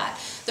know that.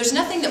 There's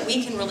nothing that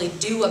we can really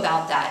do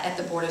about that at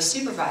the Board of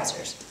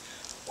Supervisors.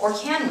 Or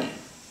can we?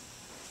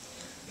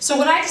 So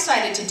what I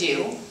decided to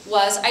do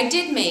was I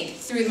did make,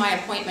 through my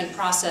appointment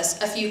process,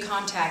 a few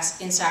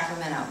contacts in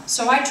Sacramento.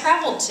 So I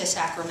traveled to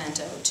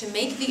Sacramento to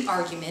make the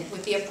argument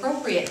with the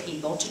appropriate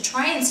people to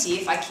try and see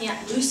if I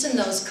can't loosen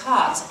those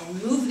cogs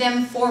and move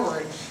them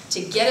forward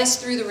to get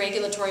us through the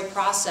regulatory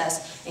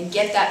process and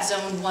get that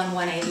Zone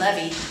 11A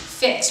levy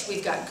fixed.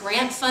 We've got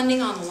grant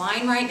funding on the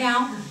line right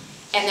now,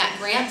 and that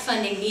grant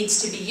funding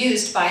needs to be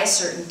used by a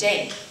certain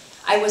date.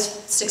 I was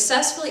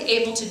successfully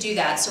able to do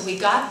that, so we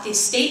got the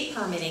state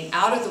permitting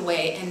out of the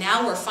way, and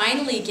now we're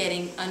finally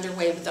getting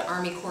underway with the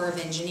Army Corps of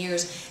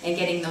Engineers and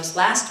getting those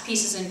last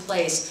pieces in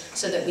place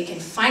so that we can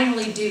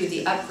finally do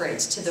the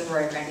upgrades to the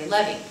Rio Grande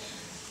levee.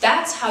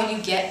 That's how you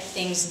get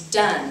things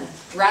done,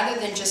 rather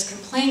than just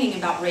complaining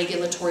about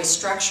regulatory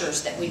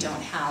structures that we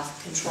don't have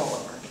control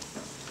over.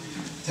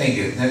 Thank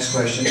you. Next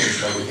question is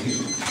start with you.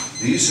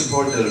 Do you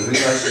support the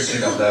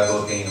relicensing of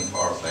Diablo Canyon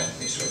Power Plant,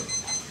 Ms. Ray?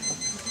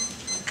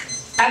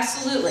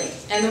 Absolutely.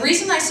 And the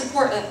reason I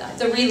support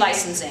the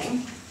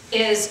relicensing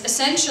is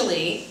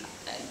essentially,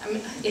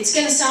 it's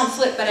going to sound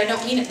flip, but I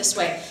don't mean it this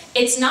way.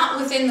 It's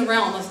not within the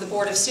realm of the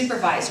Board of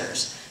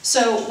Supervisors.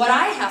 So what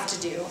I have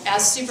to do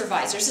as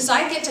supervisors is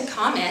I get to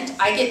comment,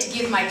 I get to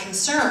give my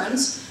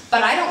concerns,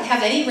 but I don't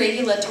have any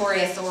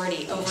regulatory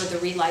authority over the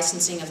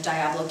relicensing of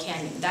Diablo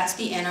Canyon. That's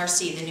the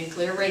NRC, the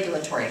Nuclear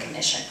Regulatory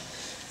Commission.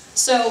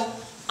 So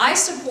I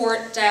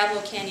support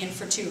Diablo Canyon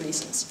for two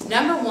reasons.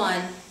 Number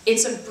one,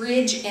 it's a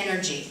bridge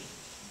energy.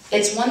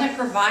 It's one that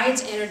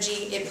provides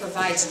energy, it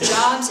provides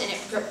jobs, and it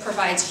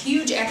provides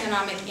huge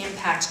economic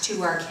impact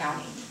to our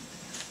county.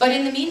 But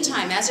in the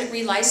meantime, as it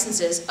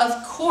relicenses,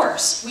 of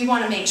course, we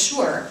want to make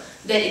sure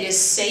that it is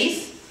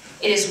safe,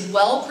 it is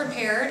well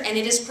prepared, and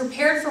it is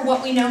prepared for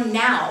what we know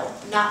now,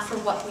 not for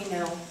what we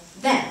know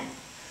then.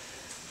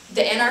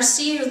 The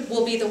NRC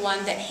will be the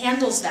one that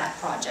handles that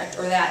project,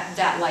 or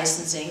that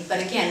licensing, but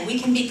again, we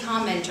can be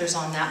commenters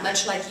on that,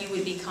 much like you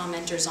would be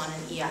commenters on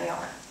an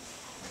EIR.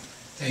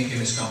 Thank you,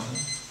 Ms. Compton.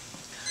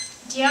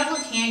 Diablo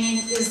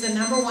Canyon is the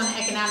 #1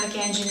 economic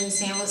engine in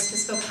San Luis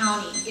Obispo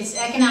County. Its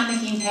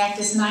economic impact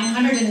is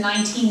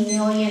 $919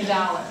 million.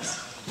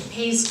 It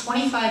pays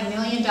 $25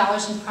 million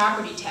in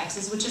property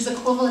taxes, which is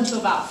equivalent to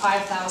about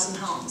 5,000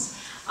 homes.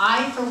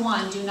 I, for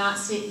one, do not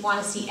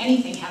want to see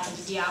anything happen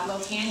to Diablo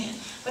Canyon.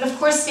 But of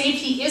course,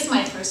 safety is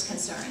my first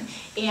concern.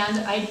 And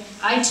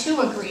I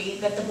too agree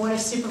that the Board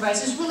of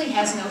Supervisors really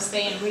has no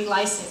say in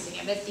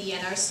relicensing of it. The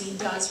NRC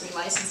does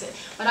relicense it.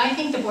 But I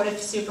think the Board of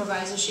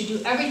Supervisors should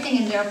do everything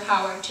in their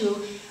power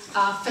to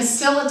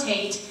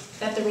facilitate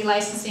that the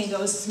relicensing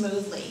goes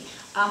smoothly.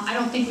 I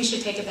don't think we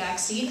should take a back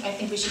seat. I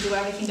think we should do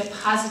everything to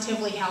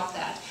positively help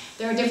that.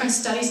 There are different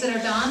studies that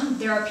are done.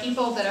 There are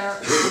people that are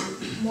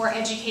more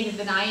educated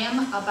than I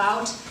am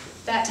about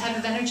that type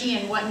of energy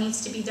and what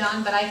needs to be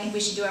done, but I think we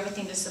should do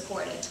everything to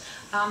support it.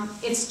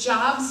 It's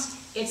jobs,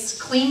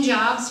 it's clean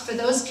jobs for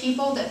those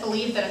people that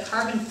believe that a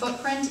carbon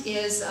footprint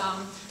is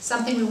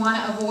something we want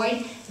to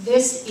avoid.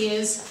 This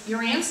is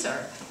your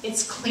answer.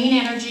 It's clean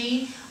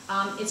energy,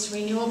 it's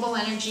renewable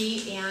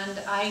energy, and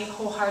I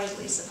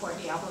wholeheartedly support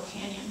Diablo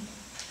Canyon.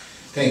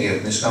 Thank you,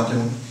 Ms.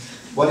 Compton.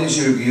 What is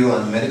your view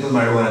on medical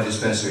marijuana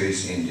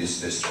dispensaries in this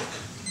district?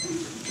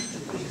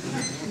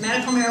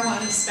 Medical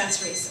marijuana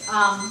dispensaries.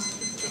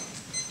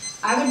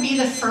 I would be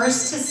the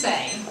first to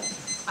say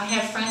I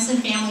have friends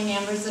and family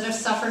members that have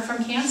suffered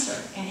from cancer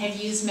and have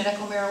used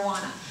medical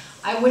marijuana.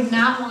 I would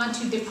not want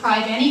to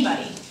deprive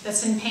anybody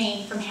that's in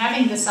pain from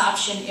having this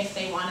option if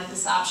they wanted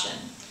this option.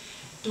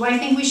 Do I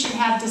think we should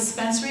have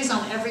dispensaries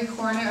on every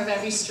corner of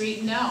every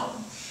street? No.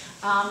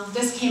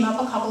 This came up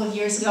a couple of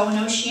years ago in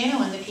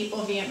Oceano and the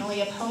people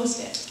vehemently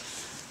opposed it.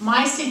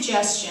 My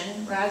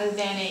suggestion, rather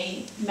than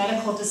a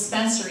medical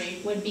dispensary,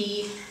 would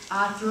be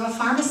through a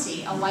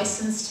pharmacy, a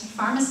licensed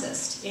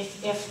pharmacist,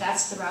 if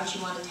that's the route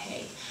you want to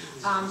take.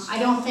 I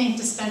don't think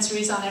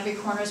dispensaries on every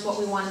corner is what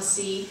we want to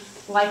see,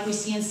 like we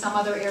see in some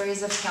other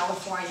areas of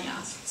California,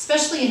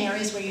 especially in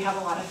areas where you have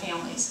a lot of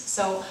families.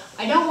 So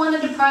I don't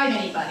want to deprive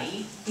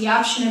anybody the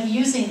option of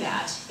using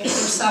that if they're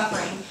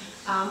suffering.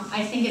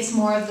 I think it's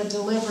more of the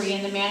delivery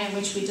and the manner in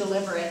which we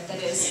deliver it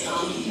that is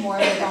more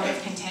of a bone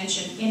of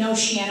contention in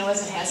Oceano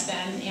as it has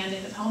been and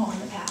in the Pomo in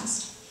the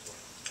past.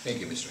 Thank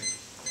you, Ms. Ray.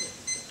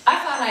 I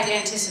thought I'd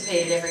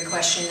anticipated every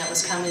question that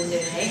was coming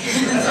today.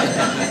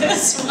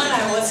 This one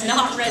I was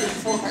not ready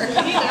for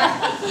either.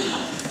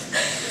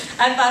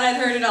 I thought I'd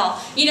heard it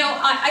all. You know,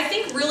 I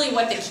think really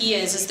what the key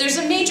is there's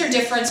a major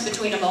difference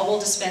between a mobile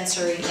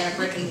dispensary and a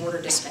brick and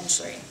mortar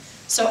dispensary.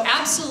 So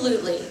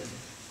absolutely,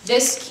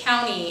 this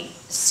county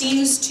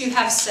seems to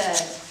have said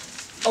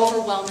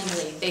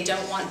overwhelmingly they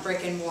don't want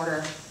brick and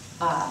mortar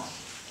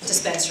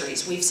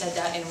dispensaries. We've said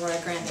that in Rio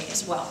Grande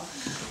as well.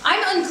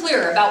 I'm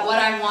unclear about what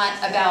I want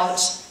about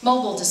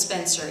mobile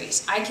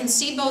dispensaries. I can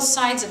see both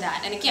sides of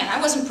that. And again,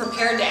 I wasn't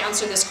prepared to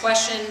answer this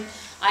question.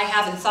 I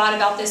haven't thought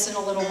about this in a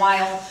little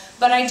while.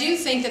 But I do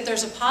think that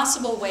there's a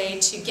possible way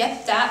to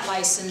get that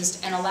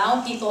licensed and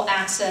allow people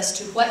access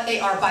to what they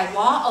are by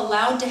law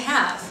allowed to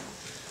have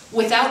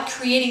without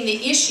creating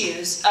the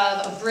issues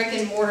of a brick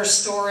and mortar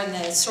store and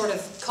the sort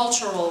of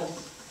cultural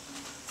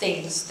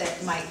things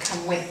that might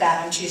come with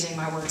that. I'm choosing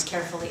my words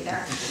carefully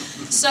there.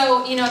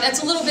 So, you know,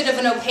 that's a little bit of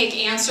an opaque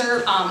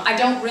answer. I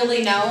don't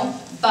really know,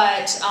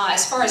 but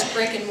as far as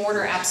brick and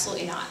mortar,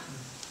 absolutely not.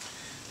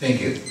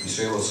 Thank you. Ms.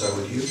 Ray, we'll start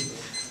with you.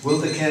 Will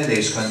the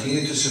candidates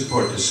continue to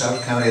support the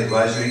South County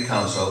Advisory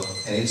Council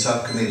and its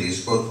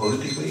subcommittees both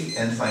politically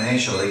and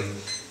financially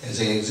as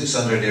they exist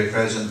under their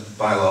present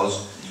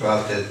bylaws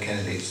throughout the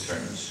candidates'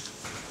 terms?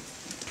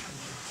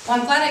 Well,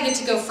 I'm glad I get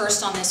to go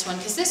first on this one,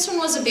 because this one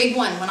was a big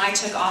one when I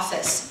took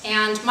office.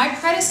 And my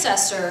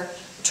predecessor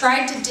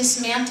tried to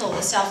dismantle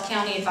the South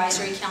County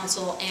Advisory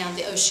Council and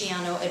the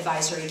Oceano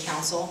Advisory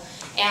Council.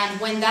 And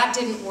when that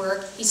didn't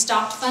work, he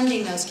stopped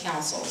funding those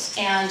councils.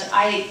 And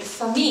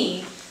for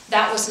me,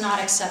 that was not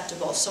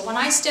acceptable. So when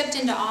I stepped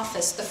into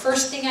office, the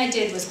first thing I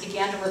did was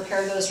began to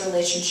repair those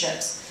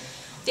relationships.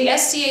 The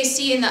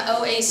SCAC and the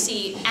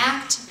OAC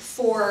act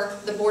for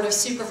the Board of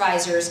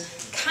Supervisors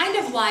kind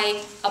of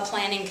like a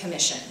planning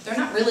commission. They're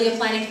not really a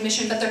planning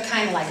commission, but they're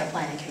kind of like a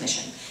planning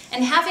commission.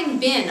 And having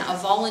been a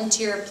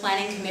volunteer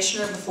planning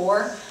commissioner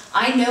before,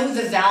 I know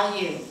the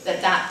value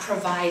that that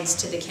provides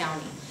to the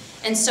county.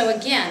 And so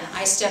again,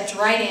 I stepped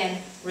right in,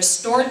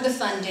 restored the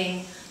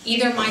funding.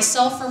 Either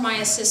myself or my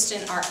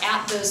assistant are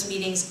at those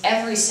meetings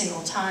every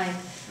single time.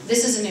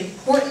 This is an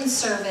important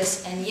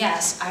service, and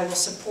yes, I will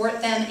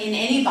support them in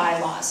any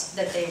bylaws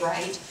that they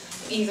write,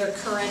 either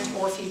current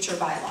or future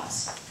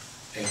bylaws.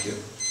 Thank you.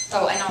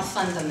 Oh, and I'll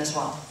fund them as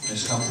well.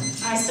 Ms. Compton?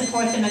 I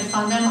support them and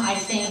fund them. I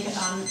think,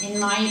 in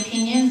my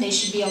opinion, they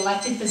should be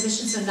elected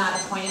positions and not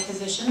appointed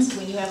positions.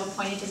 When you have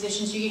appointed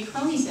positions, you get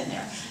cronies in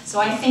there. So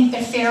I think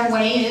the fair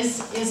way is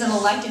an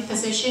elected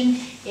position,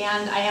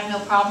 and I have no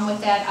problem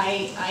with that.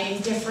 I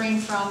am differing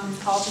from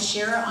Paul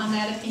Teixeira on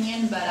that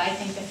opinion, but I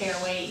think the fair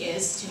way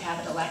is to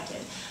have it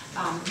elected.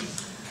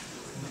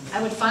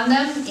 I would fund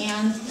them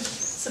and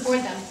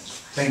support them.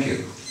 Thank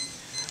you.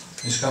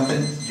 Ms.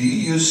 Compton, do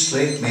you use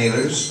slate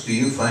mailers? Do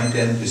you find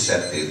them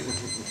deceptive?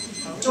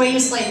 Do I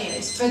use slate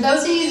mailers? For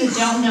those of you that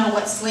don't know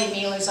what slate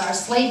mailers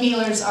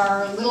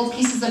are little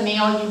pieces of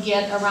mail you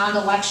get around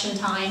election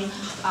time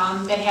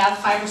that have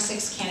 5 or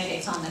 6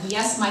 candidates on them.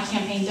 Yes, my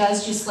campaign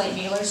does use slate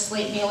mailers.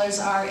 Slate mailers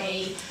are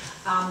a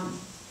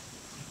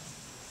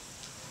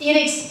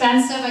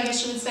inexpensive, I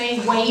guess you would say,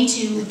 way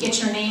to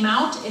get your name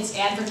out. It's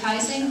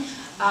advertising.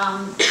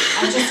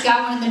 I just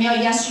got one in the mail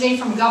yesterday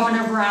from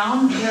Governor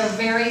Brown. They're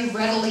very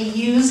readily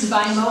used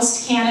by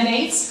most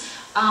candidates.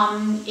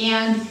 And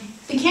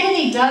the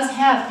candidate does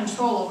have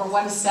control over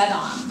what is said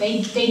on them.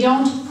 They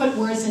don't put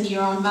words into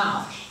your own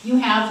mouth. You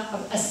have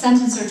a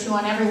sentence or two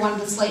on every one of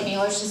the slate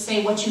mailers to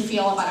say what you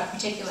feel about a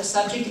particular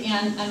subject,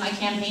 and my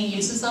campaign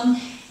uses them.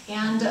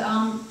 And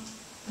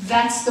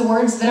that's the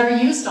words that are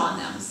used on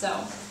them. So.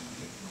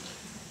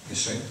 Yes,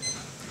 sir.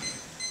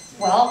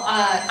 Well,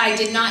 I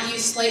did not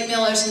use slate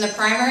mailers in the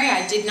primary.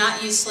 I did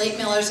not use slate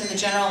mailers in the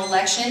general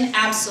election.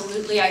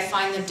 Absolutely, I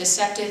find them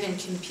deceptive and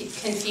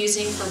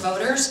confusing for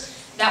voters.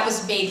 That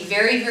was made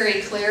very,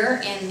 very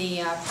clear in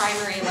the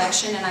primary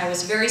election, and I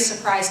was very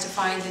surprised to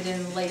find that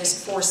in the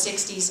latest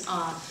 460s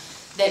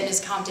that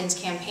Ms. Compton's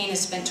campaign has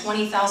spent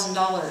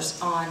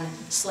 $20,000 on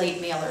slate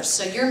mailers.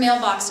 So your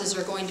mailboxes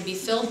are going to be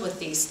filled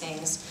with these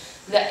things,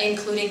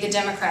 including the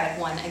Democratic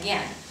one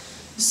again.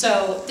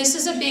 So this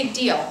is a big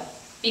deal,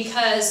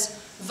 because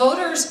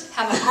voters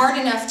have a hard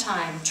enough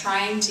time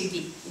trying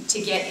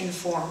to get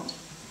informed.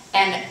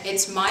 And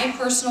it's my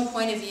personal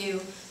point of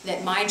view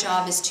that my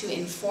job is to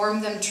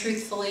inform them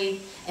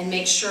truthfully and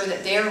make sure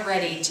that they're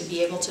ready to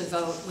be able to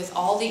vote with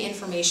all the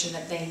information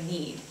that they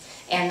need.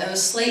 And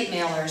those slate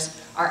mailers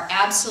are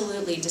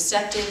absolutely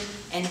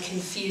deceptive and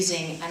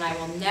confusing, and I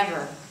will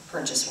never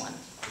purchase one.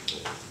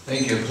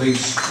 Thank you. Please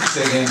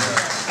say again,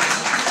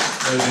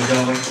 ladies and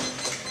gentlemen.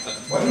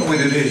 Why don't we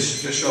do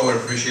this? Just show our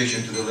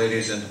appreciation to the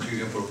ladies and the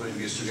Tribune for putting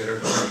this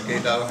together.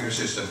 Get it out of your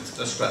system.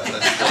 Let's clap. Is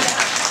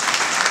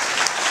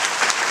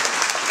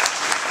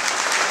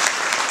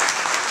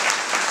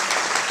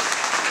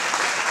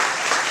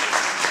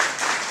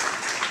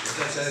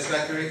that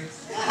satisfactory?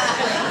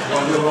 You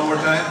want to do it one more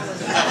time?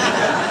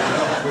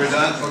 No, we're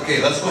done?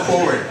 Okay, let's go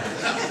forward.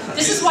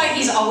 This is why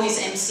he's always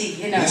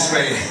MC, you know. This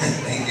way.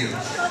 Thank you.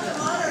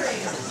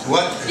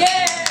 What?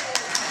 Yay!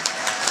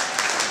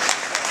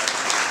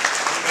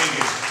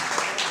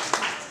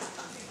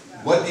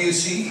 What do you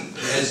see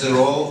as the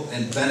role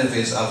and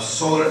benefits of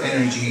solar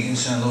energy in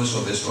San Luis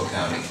Obispo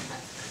County?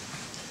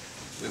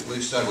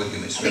 We'll start with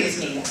you, Ms. Ray. It's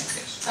me.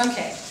 Yes.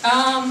 Okay.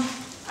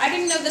 I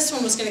didn't know this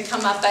one was going to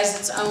come up as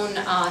its own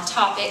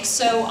topic,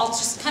 so I'll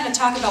just kind of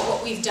talk about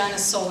what we've done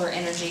as solar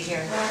energy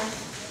here.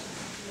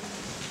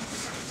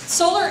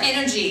 Solar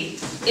energy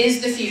is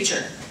the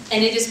future,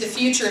 and it is the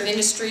future of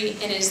industry,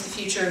 and it is the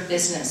future of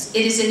business.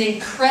 It is an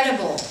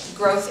incredible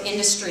growth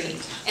industry,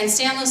 and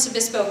San Luis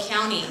Obispo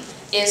County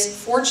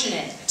is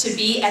fortunate to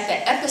be at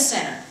the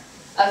epicenter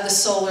of the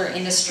solar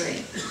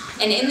industry.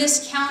 And in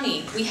this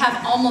county, we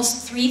have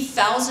almost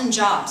 3,000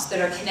 jobs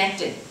that are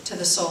connected to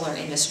the solar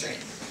industry.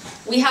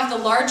 We have the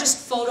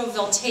largest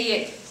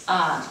photovoltaic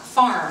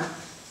farm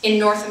in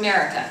North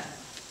America.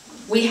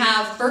 We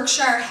have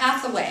Berkshire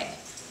Hathaway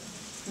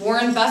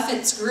Warren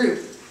Buffett's group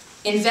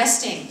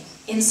investing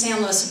in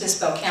San Luis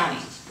Obispo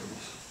County.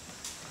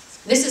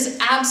 This is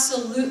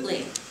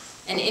absolutely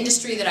an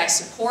industry that I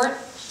support,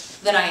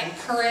 that I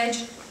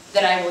encourage,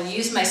 that I will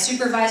use my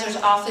supervisor's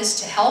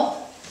office to help,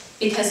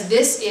 because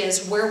this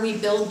is where we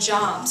build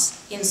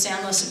jobs in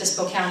San Luis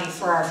Obispo County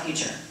for our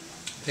future.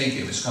 Thank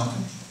you, Ms.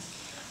 Compton.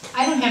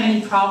 I don't have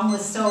any problem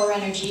with solar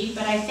energy,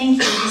 but I think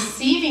you're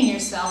deceiving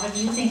yourself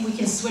if you think we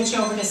can switch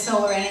over to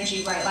solar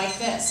energy right like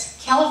this.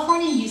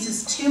 California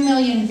uses 2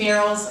 million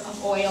barrels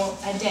of oil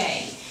a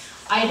day.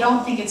 I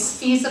don't think it's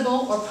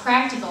feasible or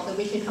practical that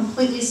we could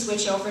completely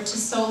switch over to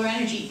solar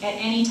energy at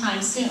any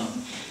time soon.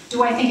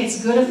 Do I think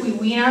it's good if we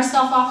wean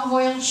ourselves off of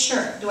oil?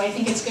 Sure. Do I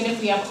think it's good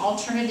if we have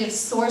alternative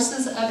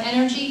sources of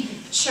energy?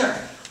 Sure.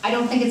 I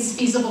don't think it's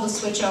feasible to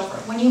switch over.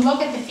 When you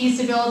look at the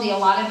feasibility of a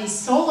lot of these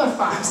solar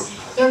farms,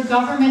 they're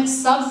government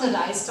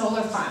subsidized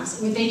solar farms.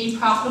 Would they be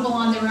profitable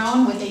on their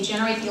own? Would they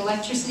generate the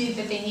electricity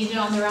that they needed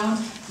on their own?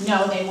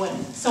 No, they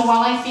wouldn't. So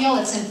while I feel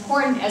it's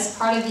important as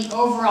part of the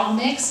overall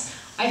mix,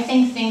 I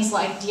think things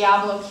like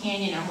Diablo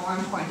Canyon are more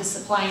important to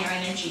supplying our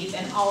energy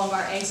than all of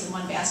our eggs in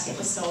one basket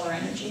with solar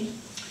energy.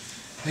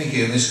 Thank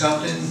you. Ms.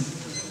 Compton,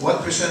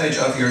 what percentage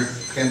of your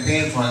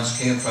campaign funds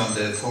came from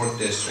the 4th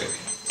District?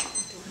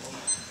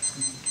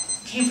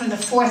 Came from the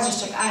 4th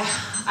District.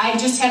 I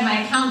just had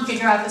my accountant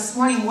figure out this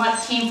morning what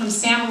came from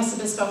San Luis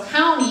Obispo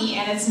County,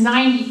 and it's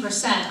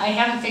 90%. I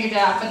haven't figured it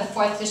out for the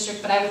 4th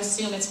District, but I would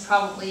assume it's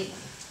probably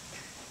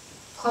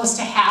close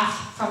to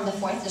half from the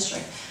 4th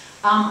District.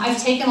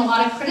 I've taken a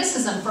lot of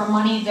criticism for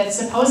money that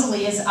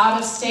supposedly is out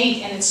of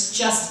state, and it's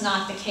just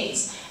not the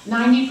case.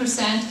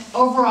 90%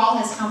 overall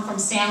has come from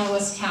San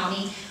Luis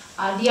County.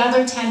 The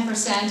other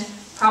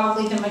 10%,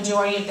 probably the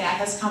majority of that,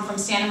 has come from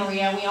Santa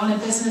Maria. We own a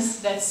business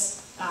that's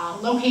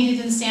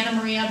located in Santa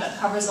Maria, but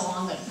covers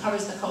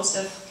the coast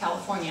of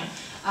California.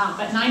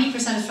 But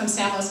 90% is from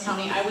San Luis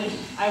County.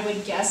 I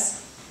would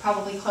guess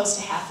probably close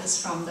to half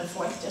is from the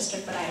 4th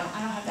District, but I don't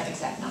have that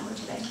exact number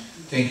today.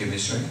 Thank you,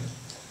 Ms. Ray.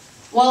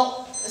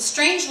 Well,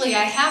 strangely,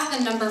 I have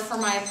the number for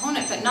my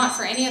opponent, but not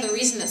for any other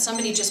reason that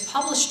somebody just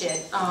published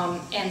it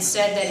and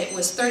said that it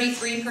was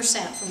 33%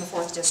 from the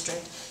 4th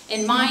District.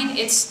 In mine,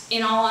 it's,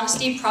 in all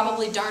honesty,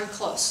 probably darn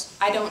close.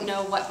 I don't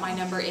know what my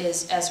number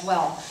is as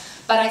well.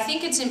 But I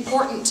think it's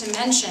important to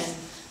mention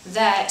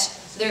that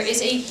there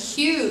is a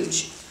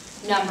huge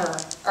number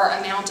or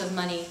amount of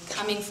money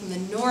coming from the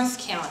North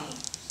County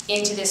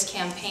into this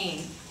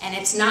campaign, and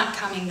it's not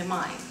coming to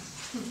mine.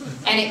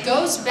 And it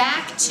goes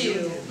back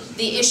to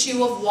the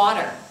issue of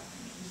water.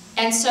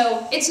 And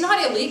so it's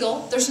not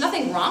illegal. There's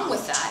nothing wrong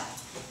with that.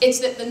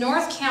 It's that the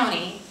North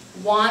County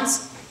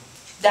wants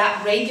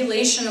that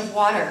regulation of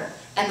water,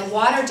 and the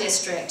water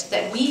district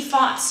that we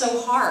fought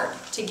so hard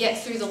to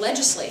get through the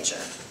legislature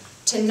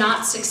to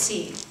not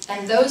succeed.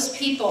 And those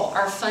people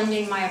are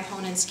funding my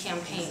opponent's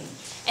campaign.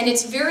 And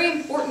it's very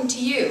important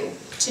to you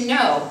to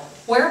know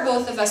where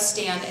both of us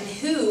stand and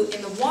who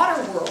in the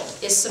water world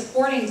is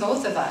supporting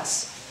both of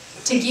us,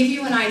 to give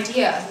you an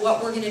idea of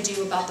what we're going to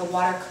do about the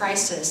water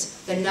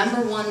crisis, the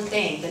number one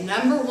thing, the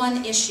number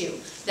one issue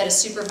that a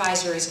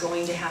supervisor is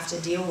going to have to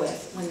deal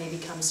with when they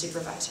become a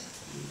supervisor.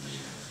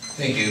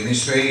 Thank you.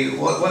 Ms. Ray,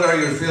 what are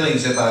your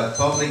feelings about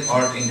public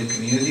art in the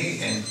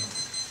community, and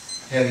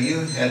have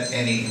you had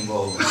any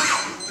involvement?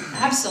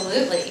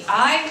 Absolutely.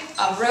 I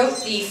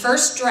wrote the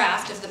first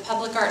draft of the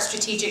Public Art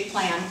Strategic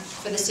Plan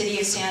for the city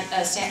of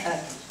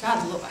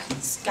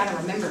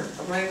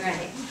Arroyo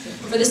Grande.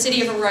 For the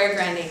city of Arroyo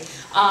Grande.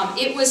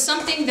 It was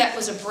something that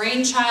was a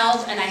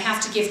brainchild, and I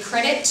have to give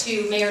credit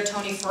to Mayor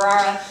Tony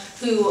Ferrara,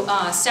 who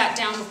sat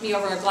down with me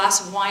over a glass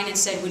of wine and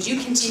said, would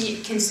you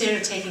consider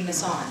taking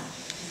this on?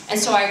 And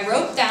so I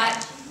wrote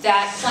that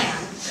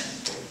plan,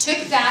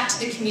 took that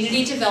to the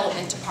Community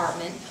Development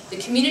Department. The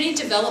Community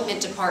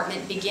Development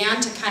Department began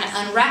to kind of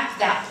unwrap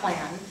that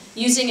plan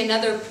using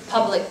another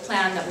public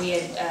plan that we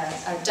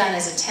had done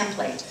as a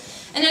template.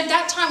 And at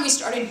that time, we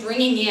started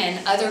bringing in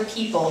other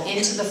people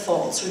into the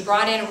fold. So we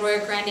brought in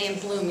Arroyo Grande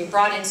and Bloom. We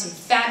brought in some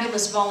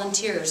fabulous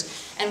volunteers,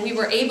 and we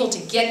were able to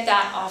get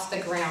that off the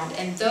ground.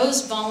 And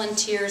those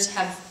volunteers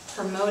have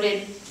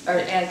promoted, or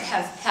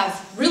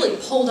have really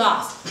pulled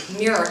off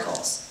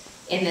miracles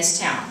in this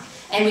town.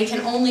 And we can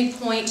only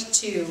point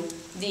to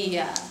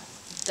the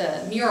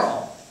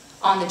mural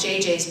on the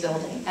JJ's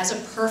building as a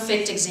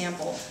perfect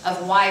example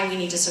of why we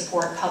need to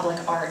support public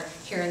art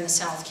here in the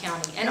South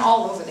County and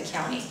all over the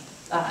county,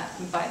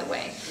 by the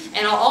way.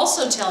 And I'll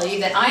also tell you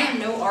that I am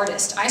no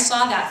artist. I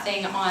saw that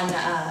thing on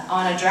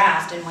a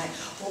draft and went,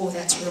 oh,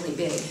 that's really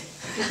big.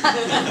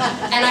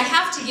 And I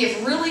have to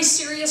give really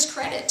serious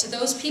credit to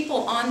those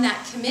people on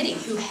that committee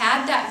who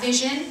had that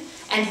vision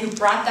and who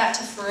brought that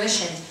to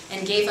fruition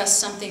and gave us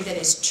something that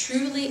is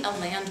truly a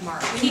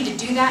landmark. We need to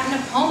do that in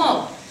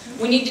Apomo.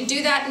 We need to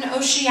do that in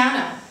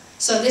Oceano.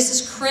 So this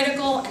is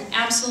critical, and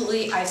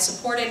absolutely I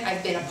support it,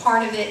 I've been a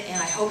part of it,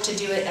 and I hope to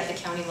do it at the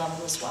county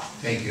level as well.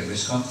 Thank you.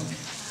 Ms. Compton?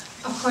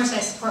 Of course I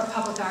support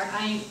public art.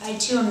 I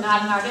too am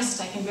not an artist.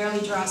 I can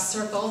barely draw a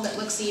circle that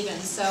looks even,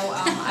 so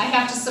I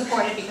have to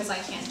support it because I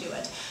can't do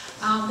it.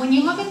 When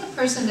you look at the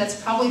person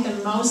that's probably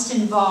the most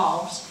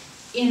involved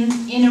in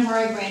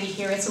Aurora Grande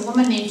here, it's a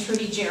woman named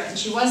Trudy Jarrett, and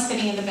she was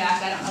sitting in the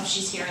back. I don't know if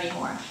she's here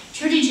anymore.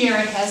 Trudy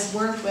Jarrett has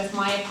worked with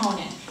my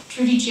opponent.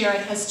 Trudy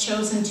Jarrett has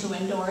chosen to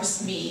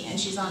endorse me, and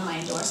she's on my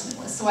endorsement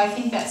list. So I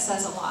think that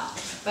says a lot.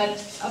 But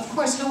of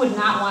course, who would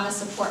not want to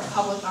support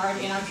public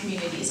art in our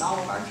communities, all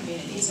of our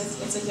communities?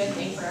 It's a good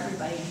thing for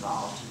everybody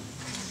involved.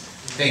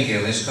 Thank you.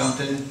 Ms.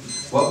 Compton,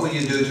 what would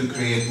you do to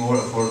create more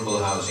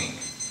affordable housing?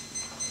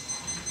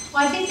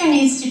 Well, I think there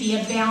needs to be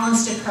a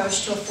balanced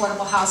approach to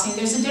affordable housing.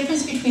 There's a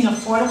difference between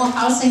affordable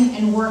housing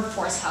and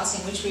workforce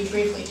housing, which we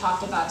briefly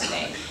talked about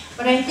today.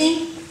 But I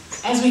think,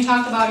 as we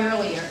talked about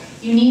earlier,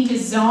 you need to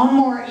zone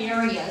more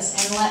areas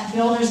and let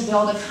builders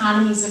build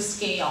economies of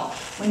scale.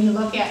 When you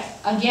look at,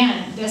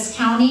 again, this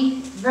county,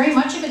 very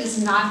much of it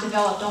is not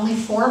developed. Only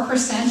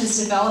 4%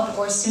 is developed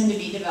or soon to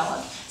be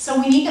developed. So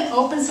we need to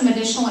open some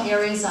additional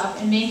areas up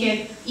and make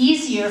it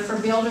easier for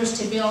builders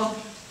to build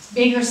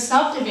bigger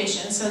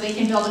subdivisions so they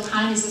can build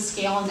economies of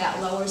scale, and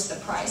that lowers the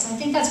price. I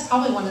think that's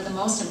probably one of the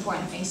most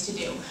important things to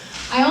do.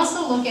 I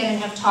also look at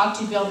and have talked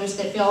to builders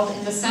that build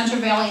in the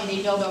Central Valley, and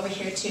they build over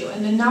here too.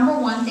 And the number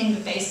one thing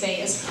that they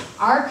say is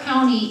our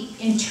county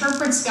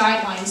interprets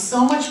guidelines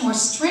so much more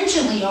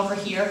stringently over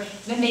here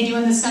than they do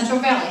in the Central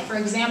Valley. For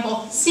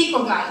example,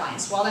 CEQA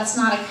guidelines. While that's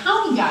not a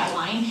county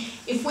guideline,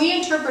 if we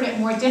interpret it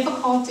more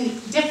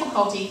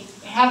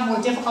have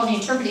more difficulty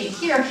interpreting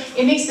here,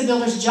 it makes the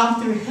builders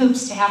jump through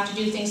hoops to have to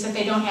do things that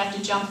they don't have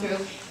to jump through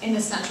in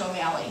the Central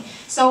Valley.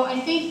 So I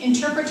think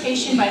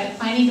interpretation by the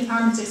planning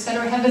departments, et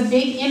cetera, have a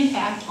big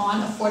impact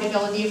on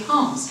affordability of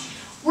homes.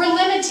 We're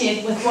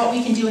limited with what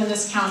we can do in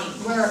this county.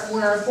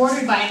 We're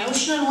bordered by an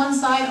ocean on one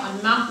side,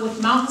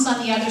 with mountains on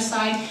the other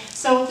side.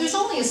 So there's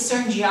only a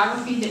certain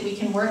geography that we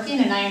can work in,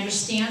 and I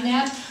understand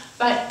that.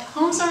 But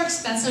homes are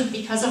expensive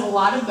because of a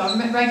lot of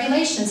government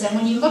regulations. And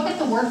when you look at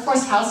the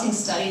workforce housing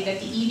study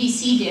that the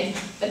EBC did,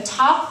 the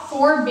top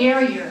 4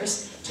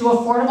 barriers to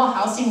affordable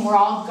housing were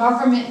all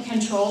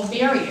government-controlled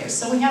barriers.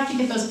 So we have to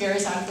get those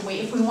barriers out of the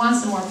way if we want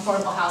some more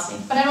affordable housing.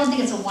 But I don't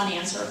think it's a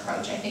one-answer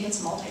approach. I think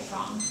it's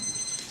multi-pronged.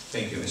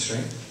 Thank you, Ms.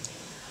 Ray.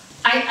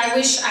 I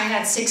wish I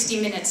had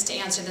 60 minutes to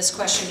answer this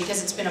question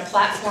because it's been a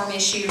platform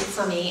issue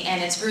for me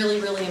and it's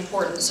really, really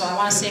important. So I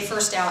want to say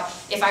first out,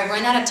 if I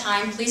run out of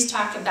time, please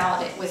talk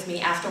about it with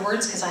me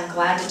afterwards because I'm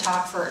glad to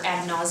talk for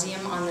ad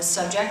nauseum on this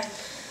subject.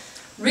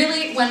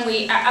 Really,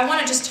 I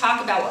want to just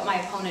talk about what my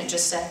opponent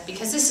just said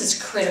because this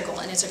is critical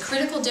and it's a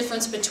critical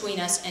difference between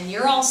us, and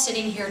you're all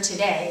sitting here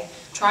today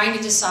trying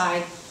to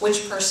decide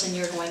which person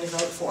you're going to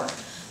vote for.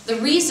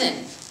 The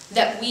reason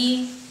that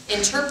we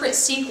interpret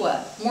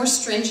CEQA more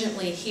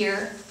stringently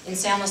here in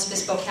San Luis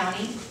Obispo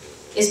County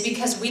is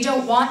because we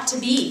don't want to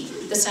be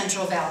the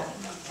Central Valley.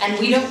 And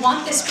we don't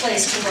want this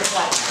place to look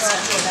like the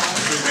Central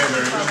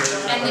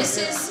Valley. And this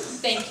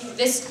is, thank you,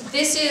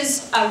 this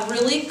is a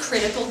really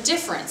critical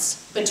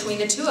difference between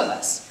the two of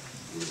us.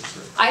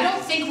 I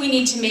don't think we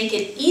need to make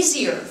it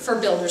easier for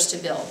builders to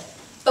build,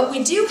 but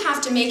we do have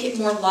to make it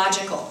more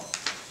logical.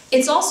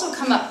 It's also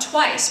come up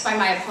twice by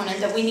my opponent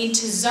that we need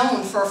to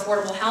zone for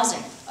affordable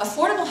housing.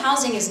 Affordable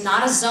housing is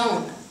not a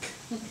zone.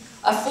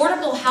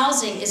 Affordable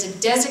housing is a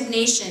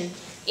designation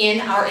in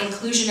our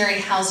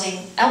inclusionary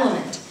housing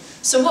element.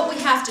 So what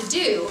we have to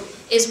do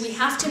is we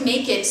have to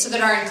make it so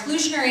that our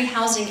inclusionary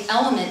housing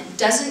element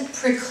doesn't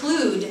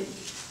preclude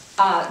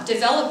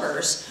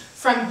developers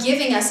from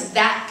giving us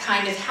that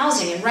kind of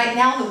housing. And right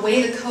now, the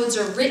way the codes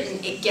are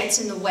written, it gets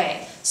in the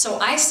way. So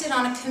I sit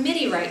on a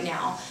committee right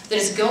now that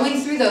is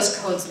going through those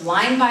codes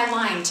line by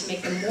line to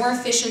make them more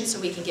efficient so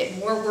we can get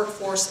more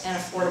workforce and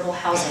affordable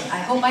housing. I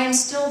hope I am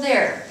still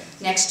there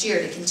next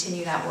year to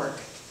continue that work.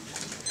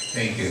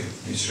 Thank you,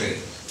 Ms. Ray.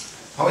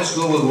 How is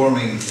global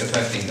warming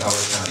affecting our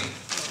county?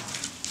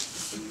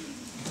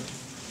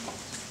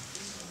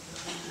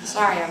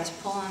 Sorry, I was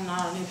pulling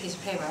out a new piece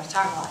of paper. I was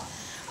talking a lot.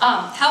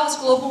 How is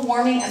global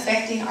warming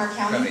affecting our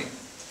county?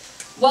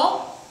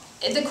 Well,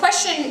 the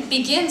question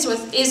begins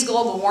with, is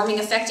global warming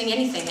affecting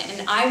anything?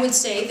 And I would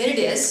say that it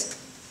is,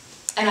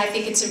 and I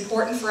think it's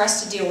important for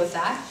us to deal with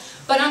that.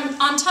 But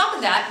on top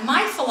of that,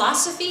 my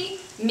philosophy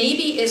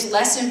maybe is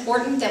less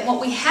important than what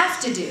we have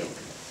to do.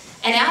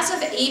 And as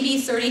of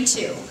AB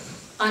 32,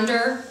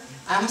 under,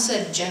 I almost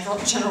said General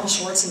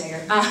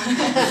Schwarzenegger,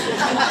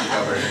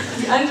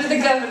 under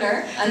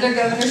Governor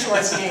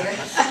Schwarzenegger,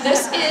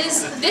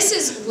 this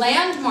is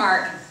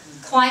landmark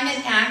climate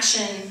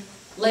action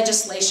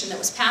legislation that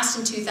was passed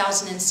in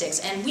 2006,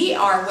 and we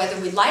are, whether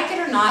we like it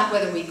or not,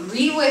 whether we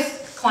agree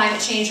with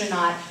climate change or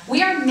not,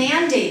 we are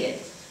mandated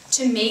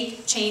to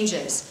make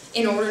changes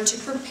in order to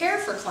prepare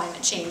for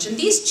climate change. And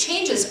these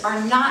changes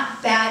are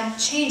not bad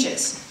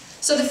changes.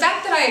 So the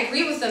fact that I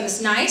agree with them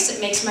is nice,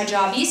 it makes my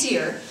job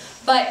easier,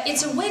 but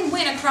it's a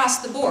win-win across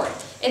the board.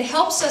 It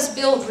helps us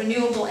build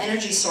renewable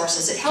energy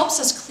sources, it helps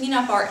us clean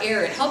up our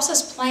air, it helps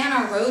us plan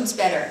our roads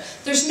better.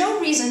 There's no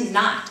reason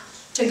not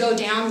to go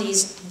down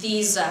these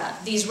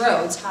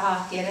roads,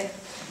 get it?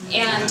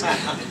 And,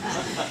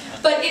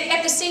 but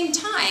at the same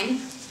time,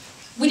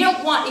 we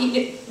don't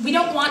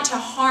want to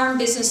harm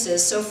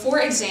businesses. So for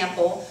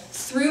example,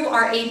 through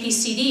our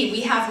APCD,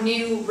 we have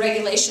new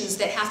regulations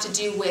that have to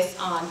do with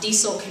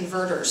diesel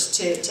converters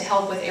to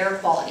help with air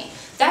quality.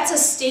 That's a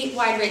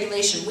statewide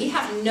regulation. We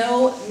have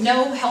no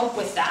help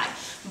with that,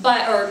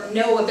 or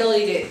no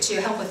ability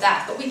to help with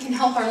that. But we can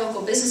help our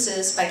local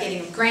businesses by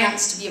getting them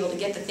grants to be able to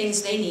get the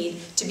things they need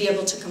to be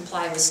able to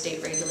comply with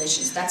state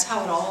regulations. That's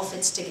how it all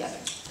fits together.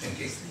 Thank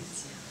you.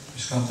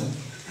 Ms. Compton?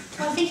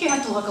 Well, I think you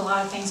have to look at a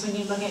lot of things when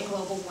you look at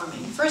global warming.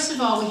 First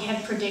of all, we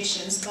had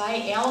predictions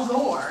by Al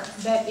Gore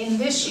that in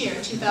this year,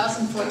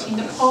 2014,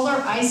 the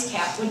polar ice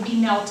cap would be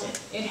melted.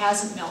 It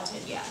hasn't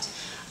melted yet.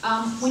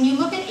 When you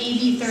look at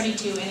AB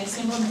 32 and its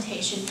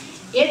implementation,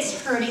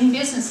 it's hurting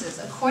businesses.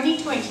 According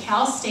to a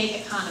Cal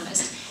State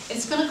economist,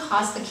 it's going to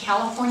cost the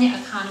California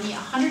economy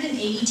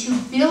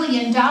 $182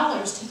 billion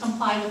to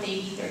comply with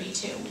AB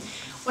 32.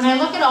 When I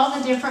look at all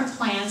the different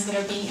plans that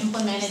are being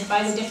implemented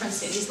by the different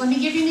cities, let me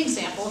give you an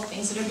example of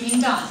things that are being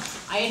done.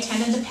 I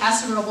attended the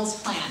Paso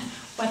Robles plan.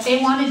 What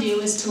they want to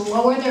do is to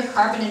lower their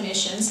carbon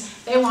emissions.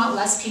 They want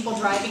less people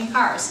driving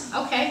cars.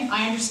 Okay,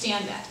 I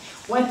understand that.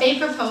 What they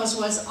proposed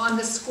was on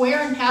the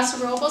square in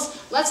Paso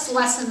Robles, let's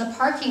lessen the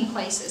parking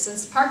places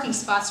and parking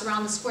spots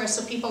around the square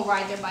so people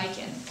ride their bike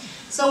in.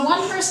 So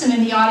one person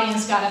in the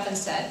audience got up and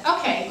said,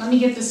 okay, let me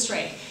get this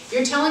straight.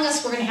 You're telling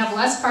us we're going to have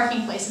less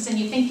parking places and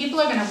you think people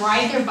are going to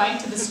ride their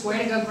bike to the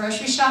square to go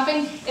grocery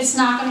shopping? It's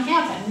not going to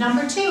happen.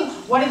 Number two,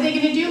 what are they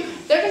going to do?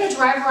 They're going to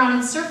drive around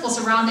in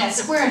circles around that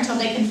square until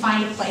they can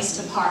find a place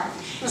to park.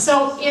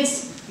 So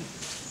it's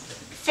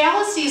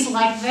fallacies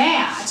like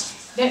that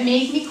that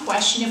make me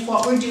question if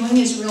what we're doing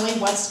is really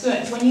what's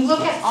good. When you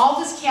look at all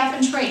this cap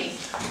and trade,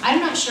 I'm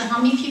not sure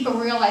how many people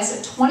realize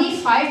that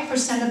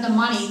 25% of the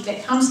money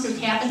that comes through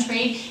cap and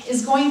trade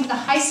is going to the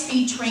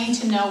high-speed train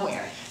to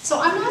nowhere. So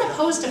I'm not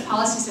opposed to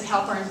policies that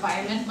help our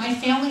environment. My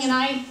family and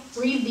I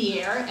breathe the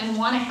air and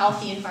want a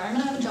healthy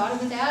environment. I have a daughter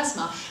with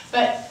asthma.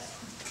 But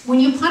when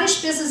you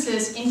punish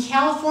businesses in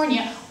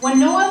California, when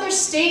no other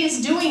state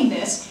is doing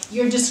this,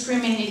 you're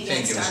discriminating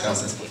against our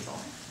business people.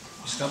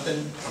 Ms.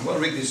 Compton, I'm going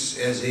to read this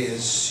as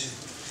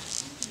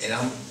is, and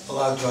I'm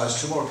allowed to ask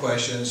 2 more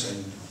questions,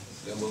 and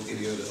then we'll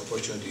give you the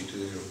opportunity to do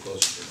your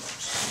closing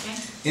remarks.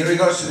 Okay. In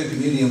regards to the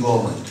community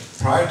involvement,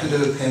 prior to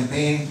the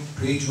campaign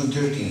pre-June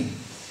 13,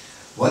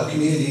 what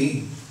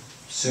community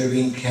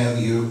serving have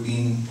you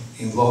been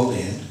involved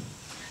in?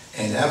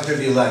 And after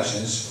the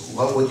elections,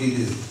 what would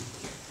you do?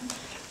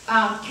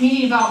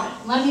 Community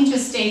involvement. Let me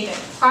just state that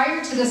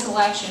prior to this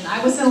election,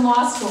 I was in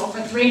law school for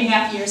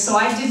 3.5 years, so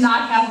I did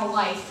not have a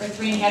life for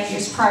 3.5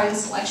 years prior to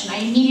this election. I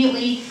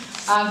immediately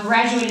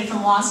graduated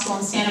from law school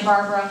in Santa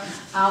Barbara,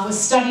 was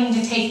studying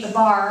to take the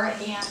bar,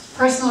 and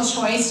personal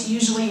choice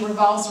usually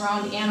revolves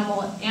around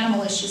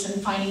animal issues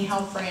and finding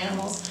help for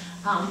animals.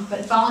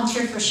 But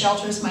volunteered for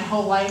shelters my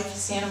whole life,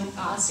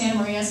 Santa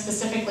Maria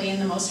specifically in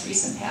the most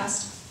recent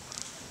past.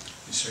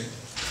 Ms. Ray?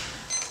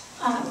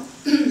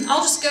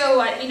 I'll just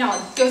go,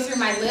 go through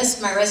my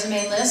list, my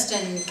resume list,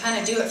 and kind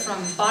of do it from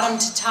bottom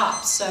to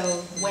top. So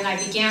when I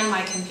began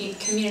my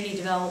community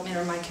development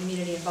or my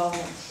community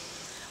involvement,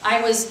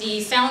 I was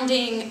the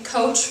founding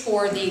coach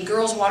for the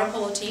girls water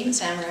polo team at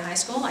Santa Maria High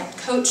School. I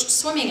coached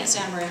swimming at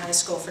Santa Maria High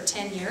School for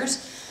 10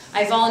 years.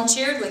 I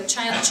volunteered with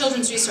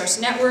Children's Resource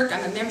Network.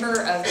 I'm a member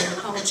of the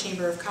Napomo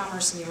Chamber of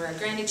Commerce and the Rio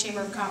Grande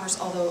Chamber of Commerce,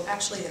 although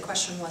actually the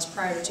question was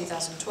prior to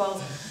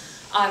 2012.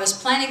 I was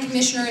planning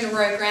commissioner in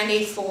Rio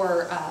Grande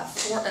for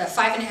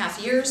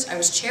 5.5 years. I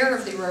was chair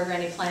of the Rio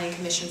Grande Planning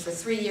Commission for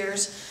 3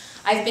 years.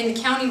 I've been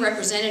the county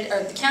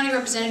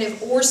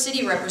representative or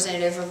city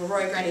representative of the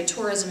Rio Grande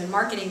Tourism and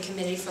Marketing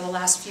Committee for the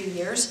last few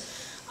years.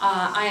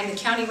 I am the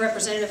county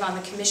representative on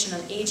the Commission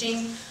on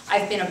Aging.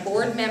 I've been a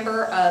board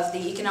member of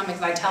the Economic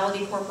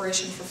Vitality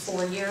Corporation for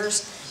 4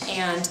 years,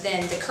 and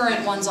then the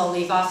current ones I'll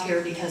leave off here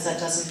because that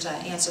doesn't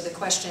answer the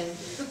question.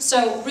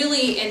 So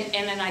really, and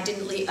then I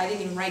didn't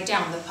even write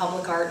down the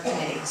Public Art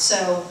Committee.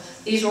 So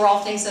these were all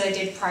things that I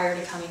did prior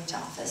to coming to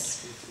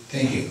office.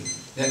 Thank you.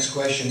 Next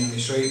question,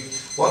 Ms. Ray.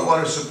 What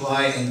water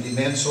supply and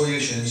demand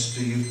solutions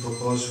do you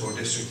propose for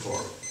District 4?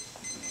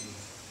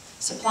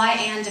 Supply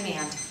and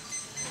demand.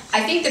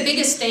 I think the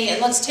biggest thing,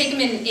 and let's take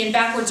them in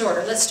backwards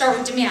order. Let's start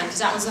with demand, because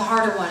that one's the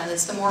harder one, and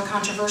it's the more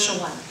controversial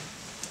one.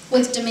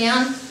 With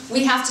demand,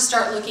 we have to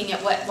start looking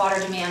at what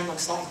water demand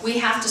looks like. We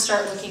have to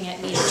start looking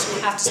at meters.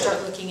 We have to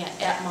start looking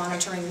at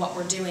monitoring what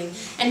we're doing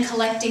and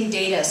collecting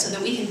data so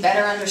that we can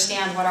better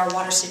understand what our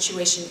water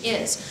situation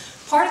is.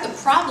 Part of the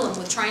problem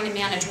with trying to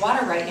manage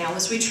water right now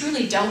is we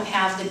truly don't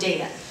have the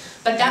data.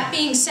 But that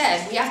being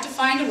said, we have to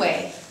find a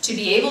way to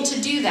be able to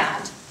do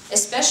that,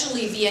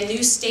 especially via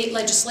new state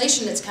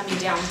legislation that's coming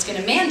down that's going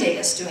to mandate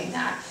us doing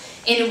that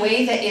in a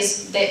way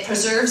that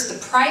preserves the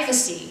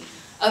privacy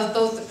of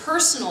both the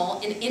personal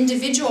and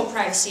individual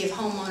privacy of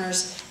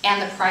homeowners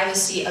and the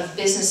privacy of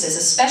businesses,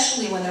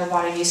 especially when their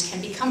water use can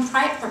become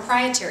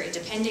proprietary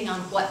depending on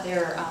what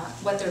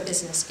their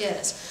business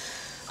is.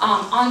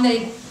 On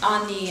the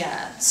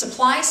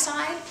supply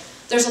side,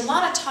 there's a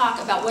lot of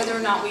talk about whether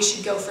or not we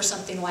should go for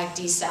something like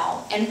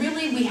desal, and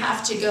really we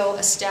have to go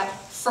a step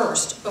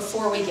first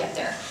before we get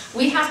there.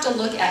 We have to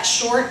look at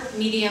short,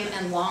 medium,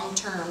 and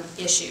long-term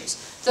issues.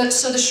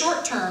 So the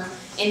short term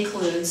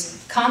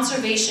includes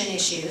conservation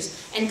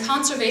issues and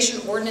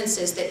conservation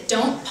ordinances that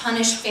don't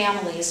punish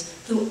families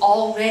who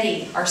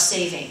already are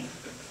saving.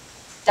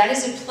 That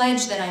is a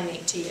pledge that I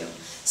make to you.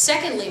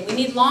 Secondly, we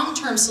need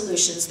long-term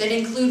solutions that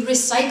include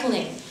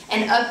recycling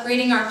and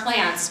upgrading our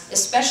plants,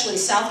 especially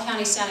South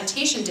County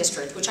Sanitation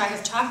District, which I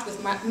have talked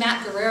with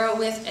Matt Guerrero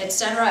with,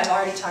 etc. I've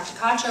already talked to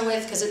Cacho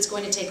with, because it's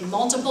going to take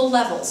multiple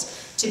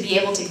levels to be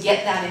able to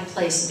get that in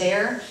place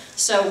there.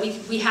 So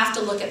we have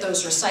to look at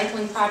those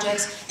recycling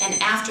projects, and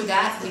after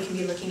that, we can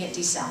be looking at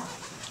desal.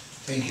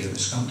 Thank you.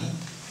 Ms. Compton?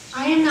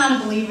 I am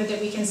not a believer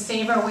that we can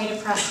save our way to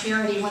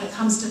prosperity when it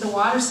comes to the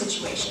water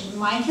situation.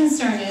 My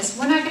concern is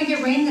we're not going to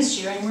get rain this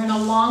year, and we're in a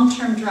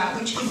long-term drought,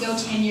 which could go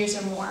 10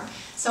 years or more.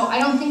 So I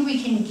don't think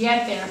we can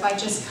get there by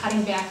just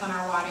cutting back on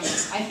our water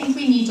use. I think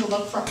we need to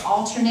look for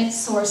alternate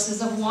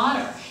sources of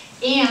water.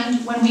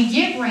 And when we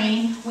get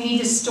rain, we need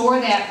to store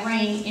that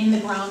rain in the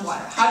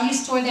groundwater. How do you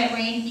store that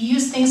rain? You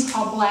use things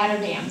called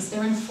bladder dams.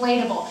 They're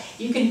inflatable.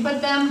 You can put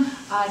them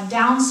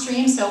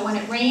downstream, so when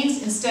it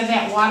rains, instead of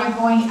that water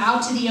going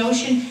out to the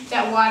ocean,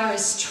 that water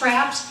is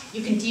trapped.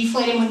 You can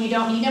deflate them when you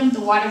don't need them. The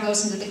water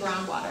goes into the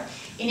groundwater.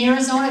 In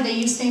Arizona, they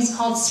use things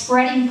called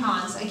spreading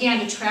ponds, again,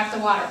 to trap the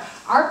water.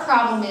 Our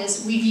problem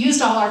is we've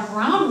used all our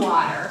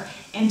groundwater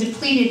and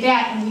depleted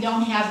that, and we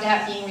don't have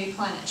that being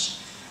replenished.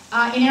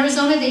 In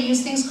Arizona, they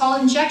use things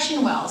called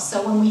injection wells.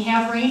 So when we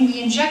have rain,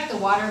 we inject the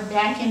water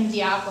back into the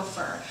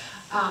aquifer.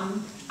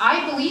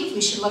 I believe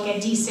we should look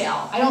at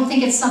desal. I don't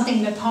think it's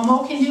something that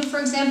Pomo can do, for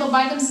example,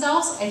 by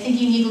themselves. I think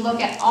you need to look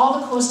at all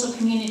the coastal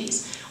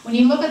communities. When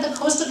you look at the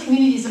coastal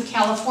communities of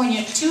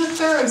California,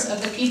 2/3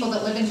 of the people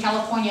that live in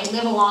California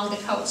live along the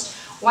coast.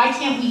 Why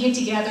can't we get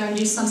together and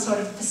do some sort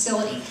of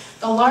facility?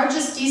 The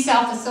largest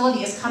desal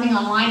facility is coming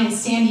online in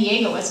San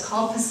Diego. It's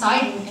called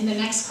Poseidon in the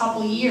next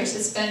couple of years.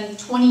 It's been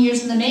 20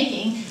 years in the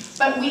making,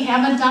 but we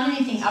haven't done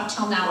anything up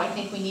till now. I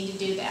think we need to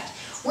do that.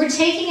 We're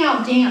taking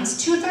out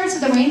dams. 2/3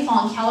 of the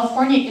rainfall in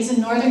California is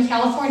in Northern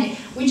California.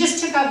 We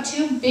just took out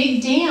 2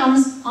 big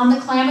dams on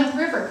the Klamath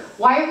River.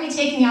 Why are we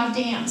taking out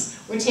dams?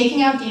 We're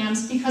taking out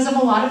dams because of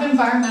a lot of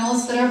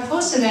environmentalists that are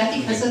opposed to that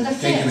because of the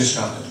fish. Thank you, Ms.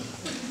 Compton.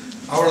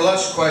 Our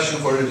last question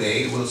for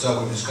today, we'll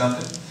start with Ms.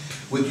 Compton.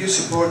 Would you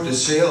support the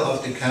sale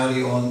of the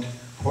county-owned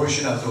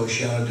portion of the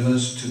Oceano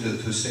Dunes to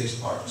the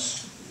state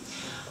parks?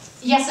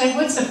 Yes, I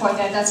would support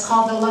that. That's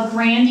called the La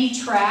Grande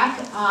track.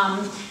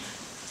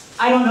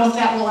 I don't know if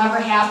that will ever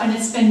happen.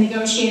 It's been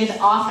negotiated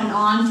off and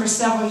on for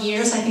several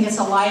years. I think it's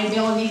a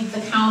liability to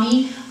the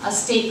county.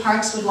 State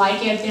parks would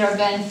like it. There have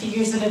been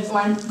figures that have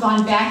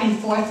gone back and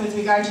forth with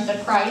regard to the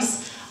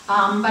price,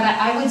 but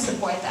I would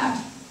support that.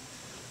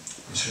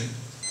 Ms. Ray?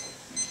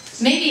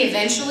 Maybe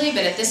eventually,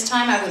 but at this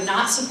time I would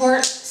not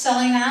support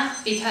selling that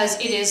because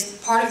it is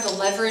part of the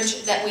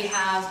leverage that we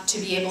have to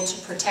be able to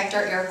protect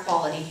our air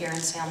quality here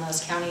in San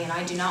Luis County, and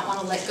I do not want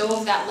to let go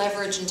of that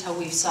leverage until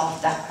we've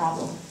solved that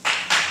problem.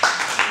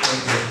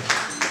 Thank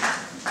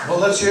you. Well,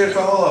 let's hear it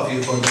from all of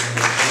you for the